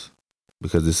motions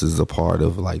because this is a part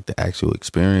of like the actual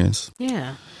experience,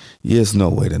 Yeah. there's no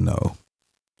way to know.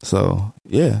 So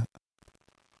yeah.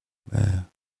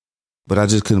 But I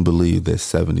just couldn't believe that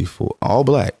 74 all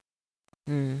black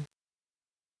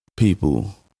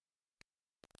people,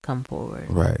 Come forward.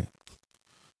 right?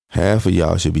 Half of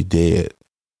y'all should be dead.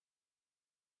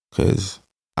 Cause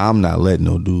I'm not letting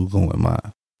no dude go in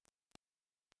mine.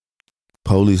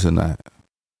 Police or not.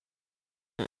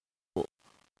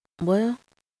 Well,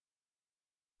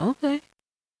 okay.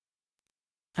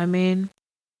 I mean,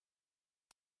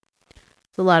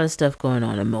 there's a lot of stuff going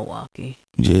on in Milwaukee.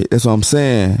 Yeah, that's what I'm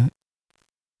saying.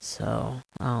 So,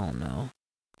 I don't know.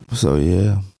 So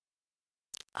yeah.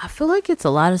 I feel like it's a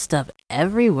lot of stuff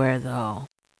everywhere, though.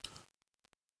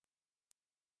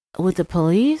 With the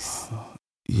police,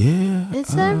 Yeah.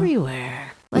 it's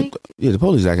everywhere. Like, yeah, the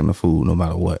police acting the fool no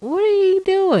matter what. what are you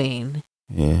doing?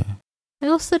 Yeah.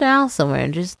 Go sit down somewhere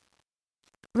and just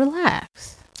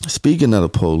relax. Speaking of the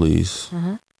police,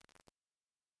 Uh-huh.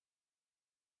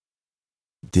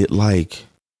 did like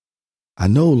I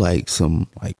know like some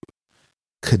like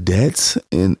cadets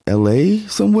in LA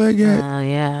somewhere got Oh,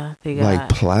 yeah. They got like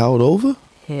plowed over?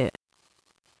 hit.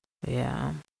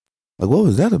 Yeah. Like what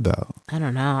was that about? I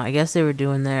don't know. I guess they were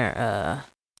doing their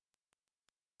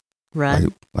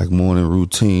run. Like morning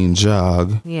routine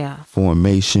jog, Yeah.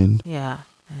 formation. Yeah.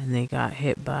 And they got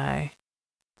hit by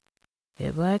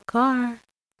a car.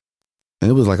 And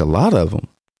it was like a lot of them.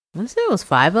 I want to say it was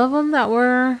 5 of them that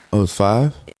were Oh, it was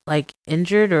 5? like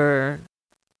injured, or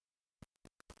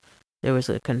there was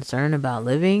a concern about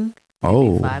living. Maybe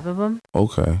Oh. 5 of them.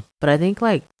 Okay. But I think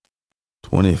like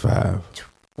 25.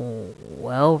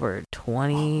 12 or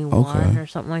 21 Okay. or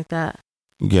something like that.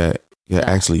 Yeah, Got-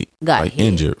 actually got like hit.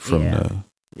 injured from Yeah. the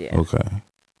Yeah. Okay.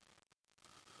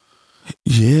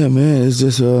 Yeah, man, it's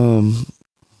just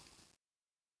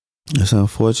it's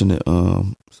unfortunate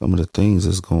some of the things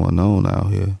that's going on out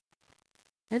here.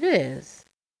 It is.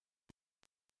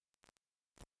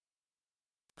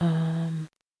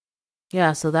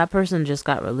 Yeah, so that person just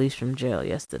got released from jail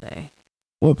yesterday.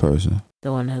 What person?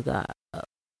 The one who got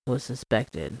was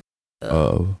suspected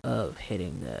Of of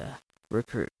hitting the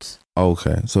recruits.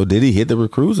 okay. So did he hit the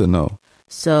recruits or no?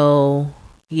 So,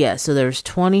 yeah, so there's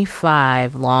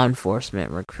 25 law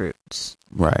enforcement recruits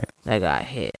Right. that got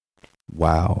hit.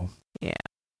 Wow.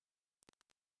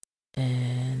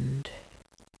 And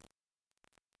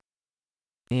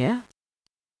yeah,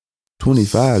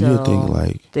 25, you'd think So-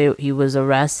 like he was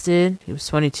arrested. He was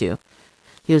 22.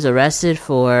 He was arrested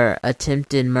for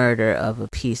attempted murder of a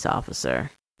peace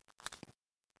officer.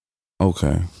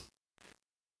 Okay.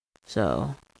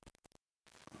 So,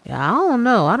 yeah, I don't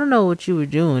know. I don't know what you were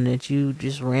doing that you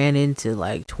just ran into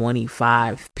like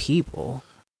 25 people.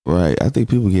 Right. I think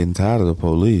people getting tired of the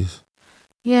police.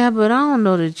 Yeah, but I don't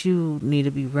know that you need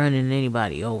to be running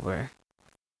anybody over.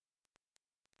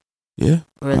 Yeah,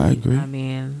 Really. I agree. I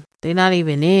mean, they're not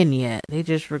even in yet. They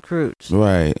just recruits.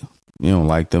 Right. You don't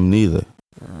like them neither.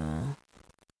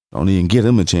 Don't even give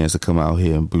them a chance to come out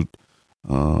here and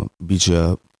beat you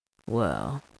up.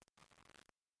 Well,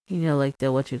 you know, like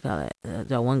what you call it,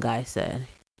 that one guy said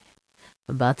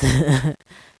about the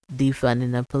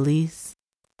defunding the police.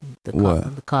 The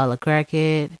call a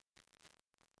crackhead.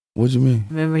 What you mean?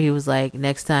 Remember, he was like,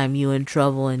 next time you in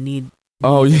trouble and need.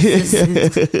 Oh yeah,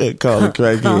 call a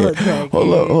crackhead.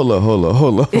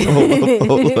 Hold up.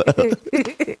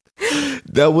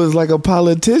 That was like a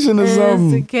politician or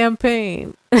something. It's a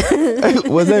campaign.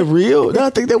 Was that real? No, I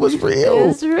think that was real.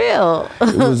 It's real.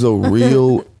 It was a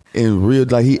real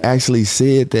like he actually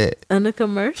said that in the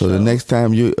commercial. So the next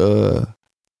time you're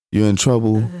in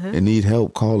trouble and need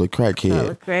help, call a crackhead. Call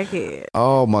a crackhead.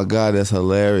 Oh my God, that's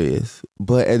hilarious.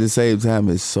 But at the same time,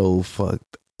 it's so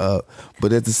fucked up.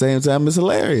 But at the same time, it's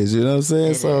hilarious. You know what I'm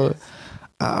saying? So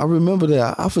I remember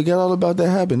that. I forgot all about that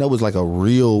happening. That was like a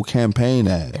real campaign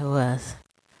ad. It was.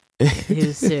 He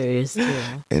was serious too.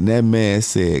 And that man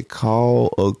said,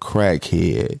 call a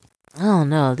crackhead. I don't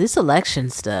know. This election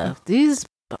stuff. These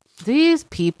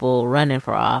people running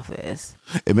for office.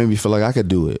 It made me feel like I could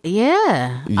do it.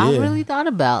 Yeah. I really thought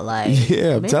about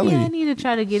I'm telling you. I need to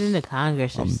try to get into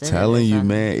Congress. I'm telling you,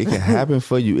 man, it can happen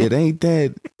for you. It ain't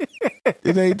that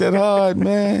hard,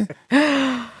 man.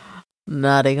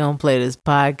 Nah, they gonna play this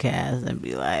podcast and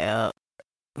be like, oh,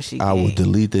 I will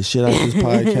delete the shit out of this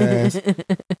podcast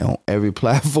on every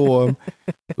platform.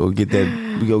 Go get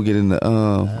that. We go get in the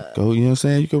go. You know what I'm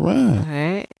saying? You can run. All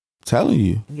right. Telling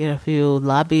you. Get a few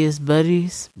lobbyist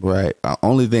buddies. Right. The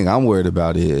only thing I'm worried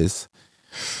about is,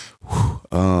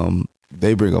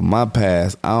 they bring up my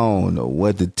past. I don't know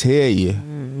what to tell you.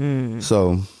 Mm-hmm.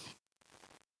 So,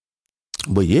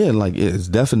 but yeah, like it's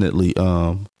definitely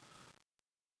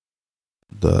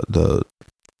the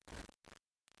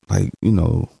like, you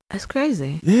know, that's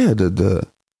crazy. Yeah, the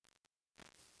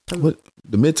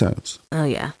midterms. Oh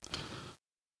yeah,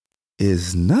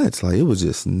 is nuts. Like it was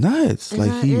just nuts.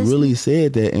 Like he really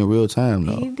said that in real time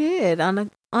though. He did on a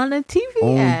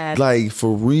TV ad. Like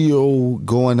for real,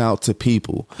 going out to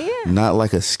people. Yeah. Not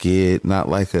like a skit, not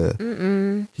like a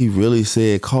He really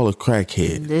said call a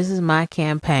crackhead. This is my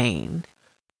campaign.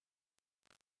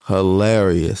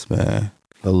 Hilarious, man.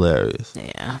 Hilarious.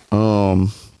 Yeah.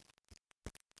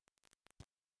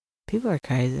 People are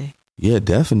crazy. Yeah,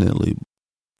 definitely.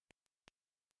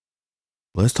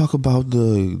 Let's talk about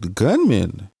the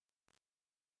gunman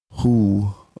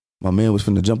who my man was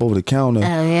finna jump over the counter.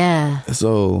 Oh yeah.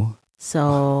 So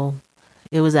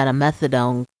it was at a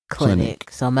methadone clinic.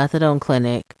 So methadone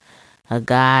clinic, a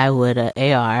guy with an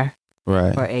AR,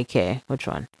 right, or AK. Which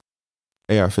one?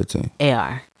 AR-15.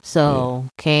 AR. So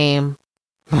came.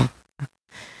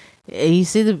 You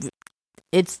see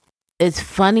it's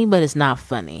funny, but it's not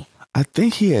funny. I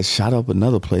think he had shot up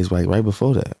another place right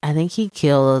before that. I think he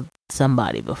killed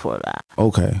somebody before that.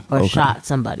 Okay. Or shot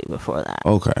somebody before that.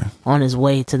 Okay. On his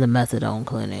way to the methadone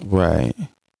clinic. Right.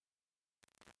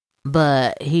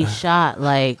 But he shot,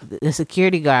 like, the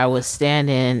security guard was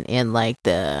standing in, like,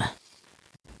 the,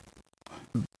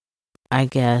 I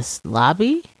guess,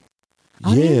 lobby?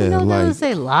 I don't even know how to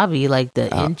say lobby, like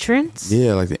the entrance?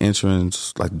 Yeah, like the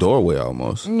entrance, like doorway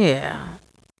almost. Yeah.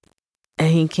 And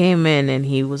he came in and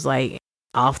he was like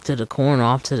off to the corner,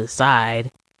 off to the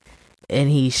side, and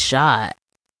he shot.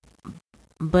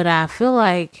 But I feel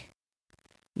like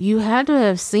you had to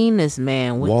have seen this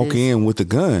man walk in with the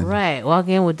gun. Right, walk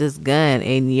in with this gun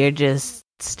and you're just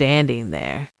standing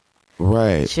there.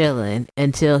 Right. Chilling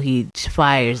until he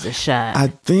fires a shot. I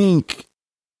think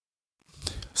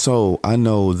so. I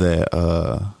know that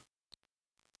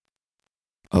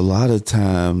a lot of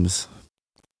times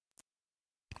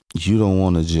you don't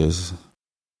want to just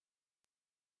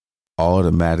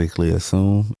automatically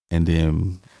assume and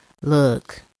then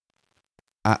look.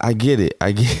 I get it.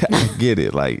 I get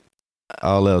it. Like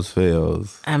all else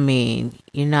fails. I mean,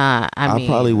 you're not. I mean,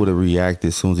 probably would have reacted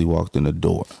as soon as he walked in the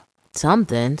door. Some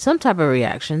type of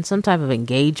reaction, some type of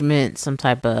engagement, some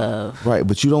type of right.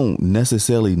 But you don't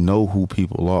necessarily know who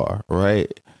people are,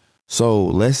 right? So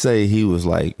let's say he was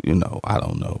like, you know, I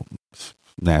don't know,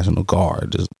 National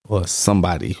Guard or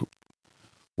somebody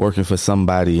working for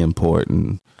somebody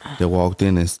important that walked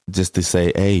in and just to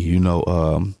say, hey, you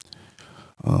know,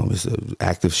 it's an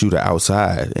active shooter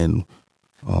outside and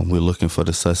we're looking for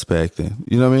the suspect. And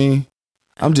you know what I mean?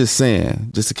 I'm just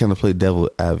saying, just to kind of play devil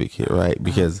advocate, right?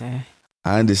 Because Okay.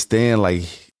 I understand, like,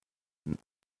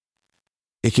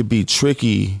 it could be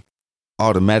tricky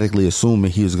automatically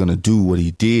assuming he was going to do what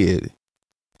he did.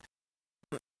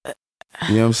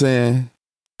 You know what I'm saying?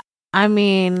 I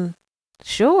mean,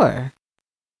 sure.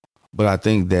 But I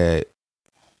think that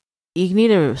You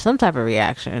need some type of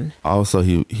reaction. also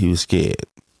he was scared.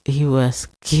 He was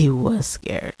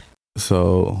scared.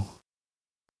 So,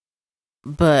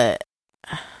 But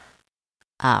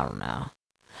I don't know.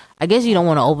 I guess you don't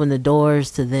want to open the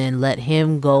doors to then let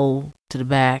him go to the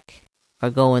back or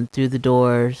going through the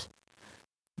doors.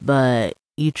 But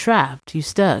you trapped, you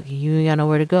stuck, you ain't got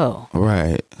nowhere to go.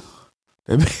 right.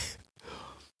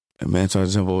 That man tried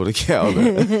to jump over the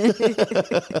counter.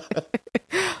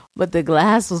 But the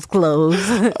glass was closed.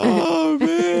 Oh,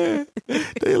 man.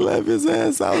 They left his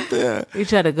ass out there. You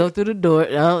try to go through the door.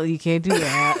 No, you can't do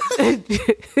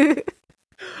that.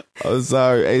 I'm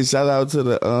sorry. Hey, shout out to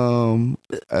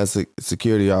the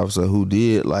security officer who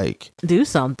did, like, Do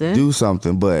something. do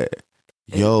something, but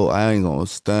yo, I ain't gonna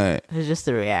stunt. It's just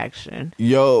a reaction.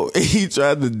 Yo, he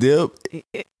tried to dip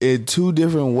in 2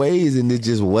 different ways and it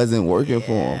just wasn't working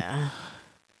for him. Yeah.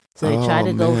 So they tried to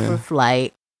Oh, go man. for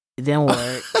flight. It didn't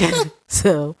work.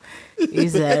 So he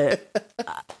said, all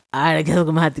right, I guess I'm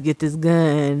going to have to get this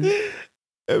gun.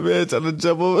 That man trying to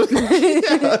jump over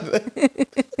the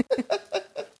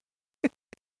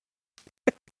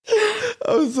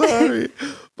I'm sorry,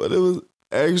 but it was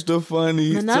extra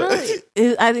funny. But not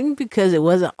only, I think because it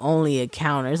wasn't only a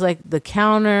counter. It's like the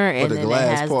counter and the then it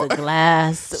glass has part. the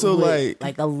glass. So, with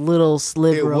like a little it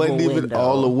sliver of a wasn't even window.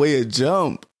 all the way a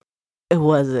jump. It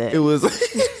wasn't. It was.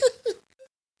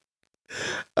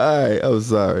 All right, I'm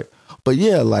sorry, but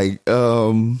yeah, like,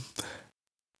 shout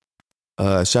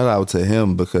out to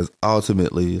him because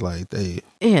ultimately, like, they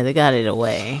got it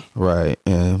away. right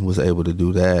and was able to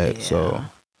do that. Yeah. So,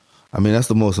 I mean, that's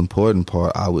the most important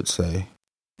part, I would say,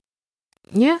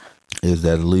 Yeah. is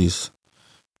that at least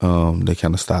they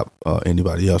kind of stop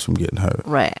anybody else from getting hurt.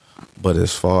 Right. But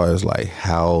as far as like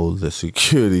how the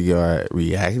security guard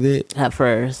reacted, At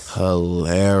first.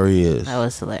 hilarious. That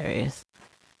was hilarious.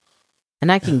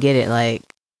 And I can get it, like,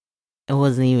 it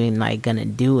wasn't even, like, gonna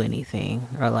do anything.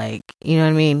 Or, like, you know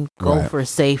what I mean? Go Right. for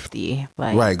safety.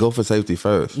 Like, Right, go for safety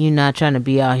first. you're not trying to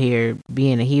be out here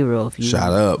being a hero if you Shut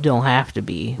up. don't have to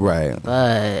be. Right.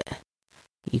 But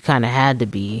you kind of had to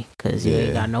be because you ain't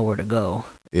Yeah. got nowhere to go.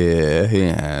 Yeah, he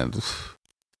had.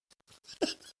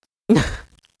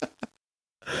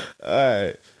 All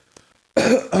right.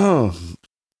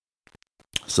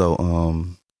 So,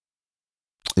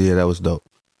 yeah, that was dope.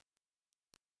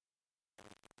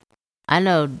 I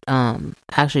know,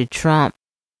 actually, Trump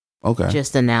Okay.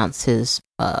 just announced his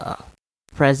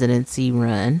presidency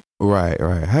run. Right.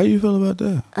 How you feel about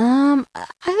that? I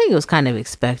think it was kind of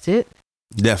expected.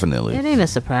 Definitely. It ain't a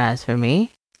surprise for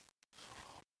me.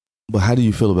 But how do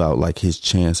you feel about like his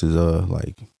chances of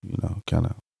like, you know, kind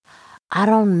of I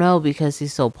don't know because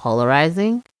he's so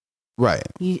polarizing. right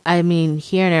I mean,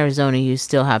 here in Arizona, you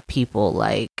still have people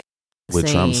like with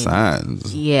saying, Trump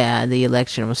signs, yeah, the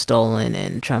election was stolen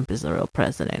and Trump is the real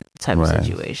president type right? of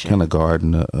situation. Kind of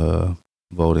guarding the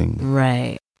voting,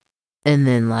 Right. And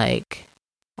then, like,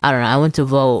 I don't know, I went to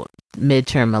vote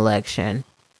midterm election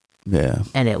yeah.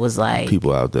 and it was like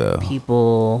People out there,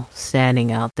 people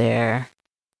standing out there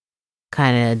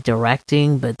kind of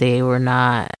directing, but they were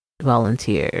not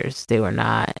volunteers. They were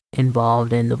not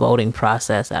involved in the voting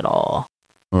process at all.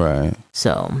 right?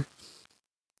 So,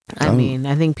 I Um, mean,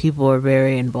 I think people are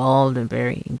very involved and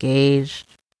very engaged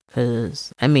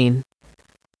because, I mean,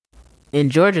 in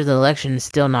Georgia, the election is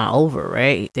still not over,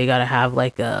 right? They got to have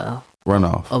like a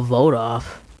Runoff. vote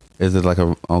off, Is it like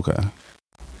a okay?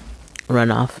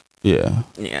 runoff. Yeah,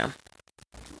 Yeah.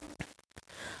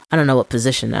 I don't know what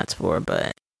position that's for,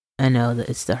 but I know that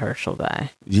it's the Herschel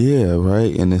guy. yeah,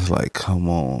 right. And it's like, come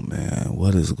on, man,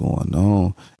 what is going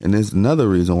on? And there's another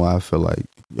reason why I feel like,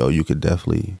 yo, you could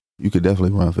definitely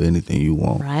run for anything you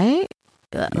want. Right?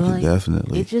 You can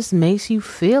definitely. It just makes you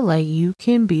feel like you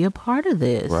can be a part of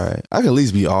this. Right. I could at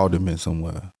least be alderman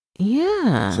somewhere.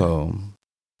 Yeah. So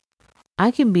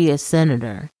I can be a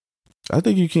senator. I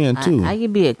think you can too. I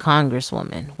can be a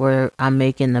congresswoman where I'm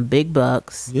making the big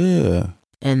bucks Yeah.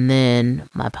 and then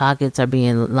my pockets are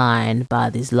being lined by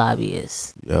these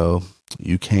lobbyists. Yo,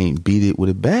 you can't beat it with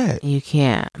a bat. You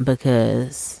can't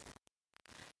because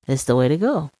it's the way to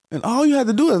go. And all you have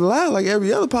to do is lie like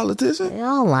every other politician. They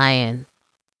all lying.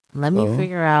 Let me Oh.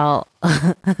 figure out.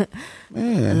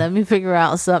 Man. Let me figure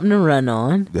out something to run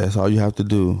on. That's all you have to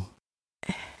do.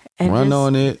 And run just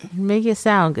on it. make it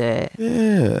sound good,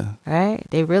 Yeah. right?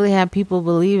 They really had people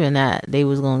believing that they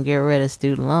was gonna get rid of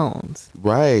student loans.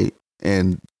 Right.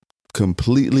 And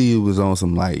completely it was on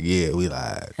some like, yeah, we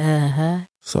lied.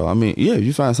 So I mean, yeah, if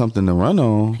you find something to run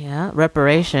on, Yeah,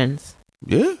 reparations.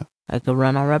 yeah. I could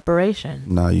run on reparations.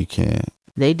 No, you can't.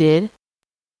 They did.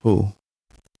 Who?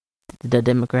 The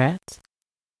Democrats.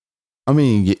 I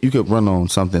mean, you could run on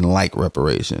something like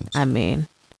reparations. I mean,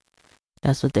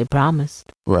 that's what they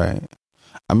promised. Right.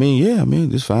 I mean, yeah,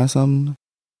 just find something.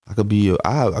 I could be your,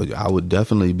 I would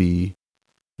definitely be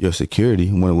your security.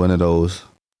 One of those,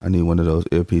 I need one of those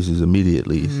earpieces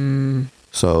immediately.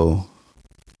 So,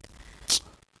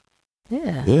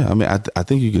 yeah. I mean, I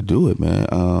think you could do it,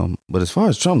 man. But as far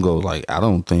as Trump goes, like, I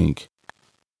don't think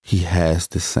he has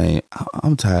the same.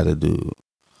 I'm tired of dude.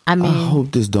 I mean, I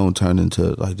hope this don't turn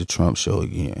into like the Trump show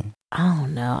again. I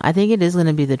don't know. I think it is going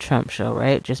to be the Trump show,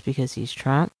 right? Just because he's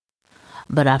Trump.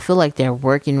 But I feel like they're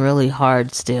working really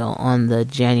hard still on the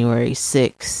January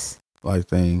 6th Like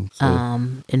thing.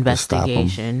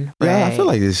 investigation. Yeah, right? I feel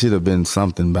like it should have been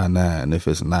something by now, and if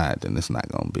it's not, then it's not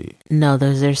gonna be. No,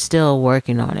 they're still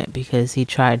working on it because he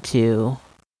tried to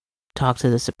talk to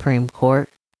the Supreme Court.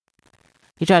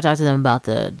 He tried to talk to them about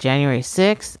the January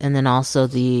 6th and then also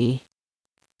the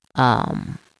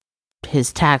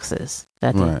his taxes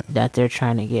that they're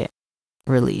trying to get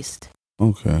released.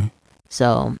 Okay.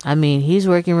 So, I mean, he's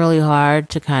working really hard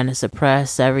to kind of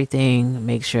suppress everything,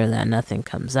 make sure that nothing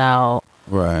comes out.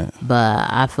 Right. But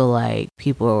I feel like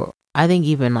I think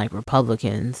even like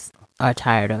Republicans are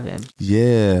tired of him.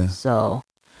 Yeah. So,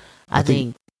 I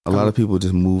think a lot of people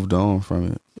just moved on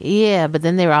from it. Yeah, but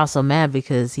then they were also mad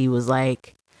because he was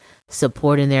like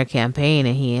supporting their campaign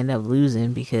and he ended up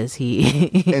losing because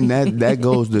he And that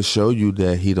goes to show you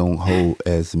that he don't hold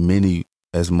as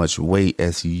much weight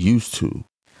as he used to.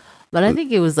 But I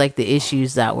think it was like the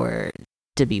issues that were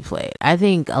to be played. I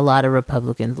think a lot of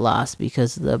Republicans lost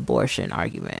because of the abortion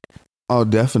argument. Oh,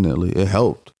 definitely. It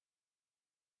helped.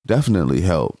 Definitely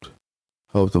helped.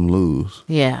 Helped them lose.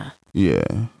 Yeah.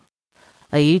 Yeah.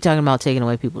 Like you talking about taking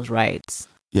away people's rights.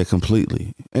 Yeah,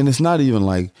 completely. And it's not even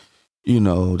like,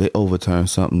 they overturned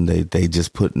something they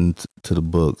just put into the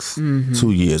books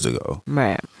 2 years ago.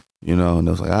 Right. And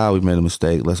it was like, we made a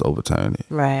mistake. Let's overturn it.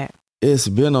 Right. It's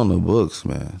been on the books,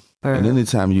 man. And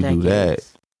anytime you do that,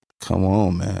 come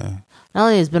on, man. Not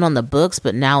only has it been on the books,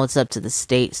 but now it's up to the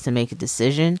states to make a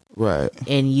decision. Right.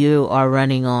 And you are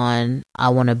running on, I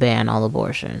want to ban all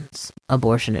abortions.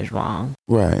 Abortion is wrong.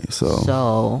 Right.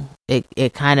 So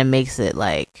it kind of makes it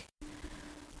like.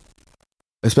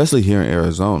 Especially here in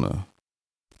Arizona.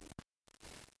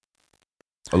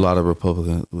 A lot of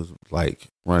Republicans was like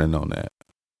running on that.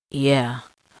 Yeah.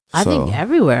 I think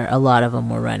everywhere a lot of them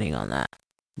were running on that.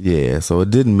 Yeah, so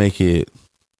it didn't make it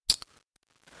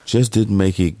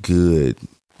good.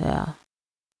 Yeah.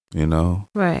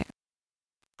 Right.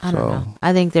 I don't know.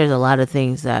 I think there's a lot of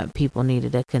things that people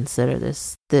needed to consider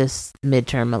this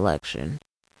midterm election.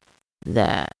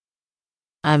 That,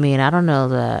 I mean, I don't know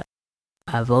that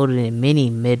I voted in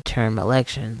many midterm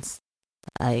elections.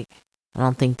 Like, I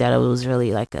don't think that it was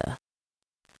really like a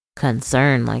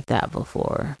concern like that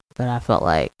before. But I felt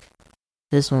like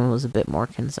this one was a bit more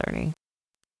concerning.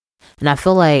 And I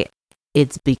feel like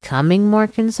it's becoming more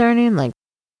concerning, like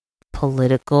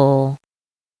political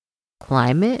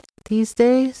climate these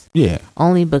days. Yeah.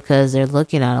 Only because they're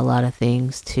looking at a lot of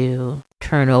things to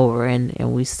turn over and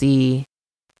we see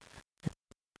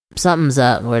something's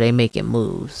up where they making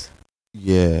moves.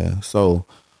 Yeah. So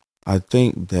I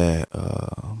think that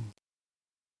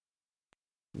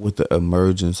with the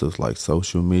emergence of like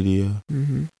social media,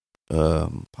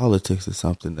 politics is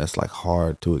something that's like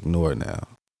hard to ignore now.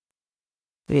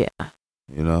 Yeah.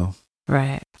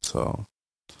 Right. So.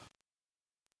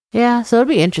 Yeah, so it'll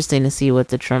be interesting to see what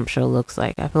the Trump show looks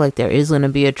like. I feel like there is going to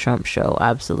be a Trump show.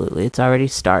 Absolutely. It's already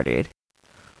started.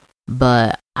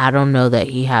 But I don't know that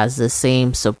he has the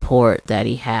same support that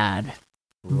he had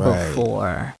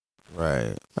before.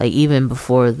 Right. Like even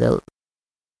before this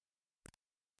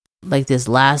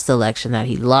last election that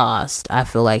he lost, I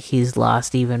feel like he's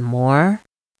lost even more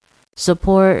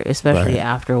support, especially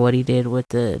after what he did with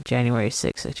the January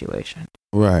 6th situation.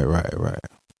 Right.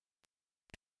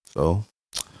 So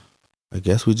I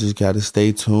guess we just got to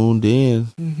stay tuned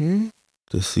in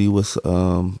to see what's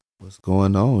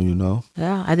going on,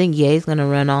 Yeah, I think Ye's going to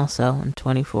run also in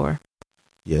 24.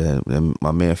 Yeah, and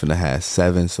my man finna have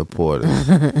 7 supporters.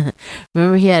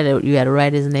 Remember you had to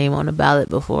write his name on the ballot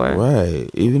before. Right.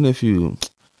 Even if you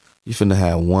finna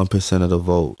have 1% of the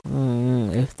vote.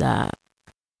 If that.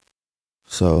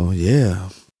 So, yeah.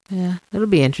 Yeah, it'll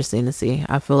be interesting to see.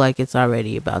 I feel like it's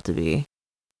already about to be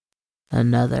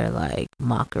another like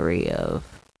mockery of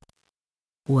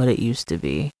what it used to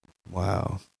be.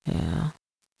 Wow. Yeah.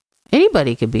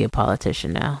 Anybody could be a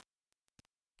politician now.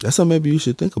 That's something maybe you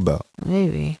should think about.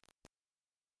 Maybe.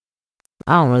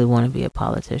 I don't really want to be a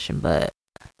politician, but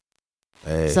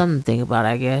Hey, something to think about,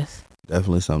 I guess.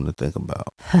 definitely something to think about.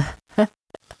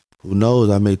 Who knows?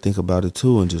 I may think about it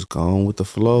too and just go on with the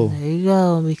flow. There you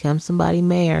go. Become somebody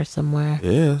mayor somewhere.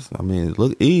 Yes. I mean, it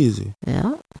look easy.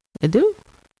 Yeah, it do.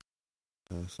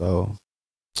 And so,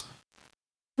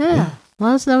 Yeah.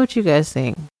 Let us know what you guys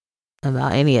think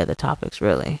about any of the topics,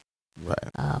 really.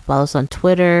 right. Follow us on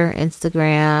Twitter,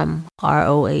 Instagram,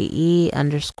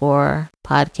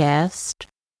 ROAE_podcast.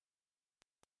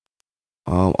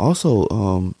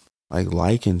 Also,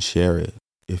 like and share it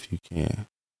if you can.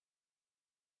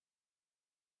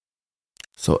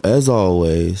 So as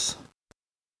always,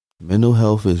 mental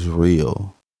health is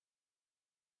real.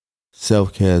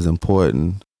 Self-care is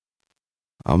important.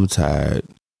 I'm tired.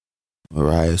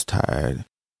 Mariah's tired.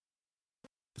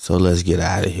 So let's get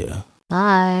out of here.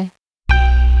 Bye.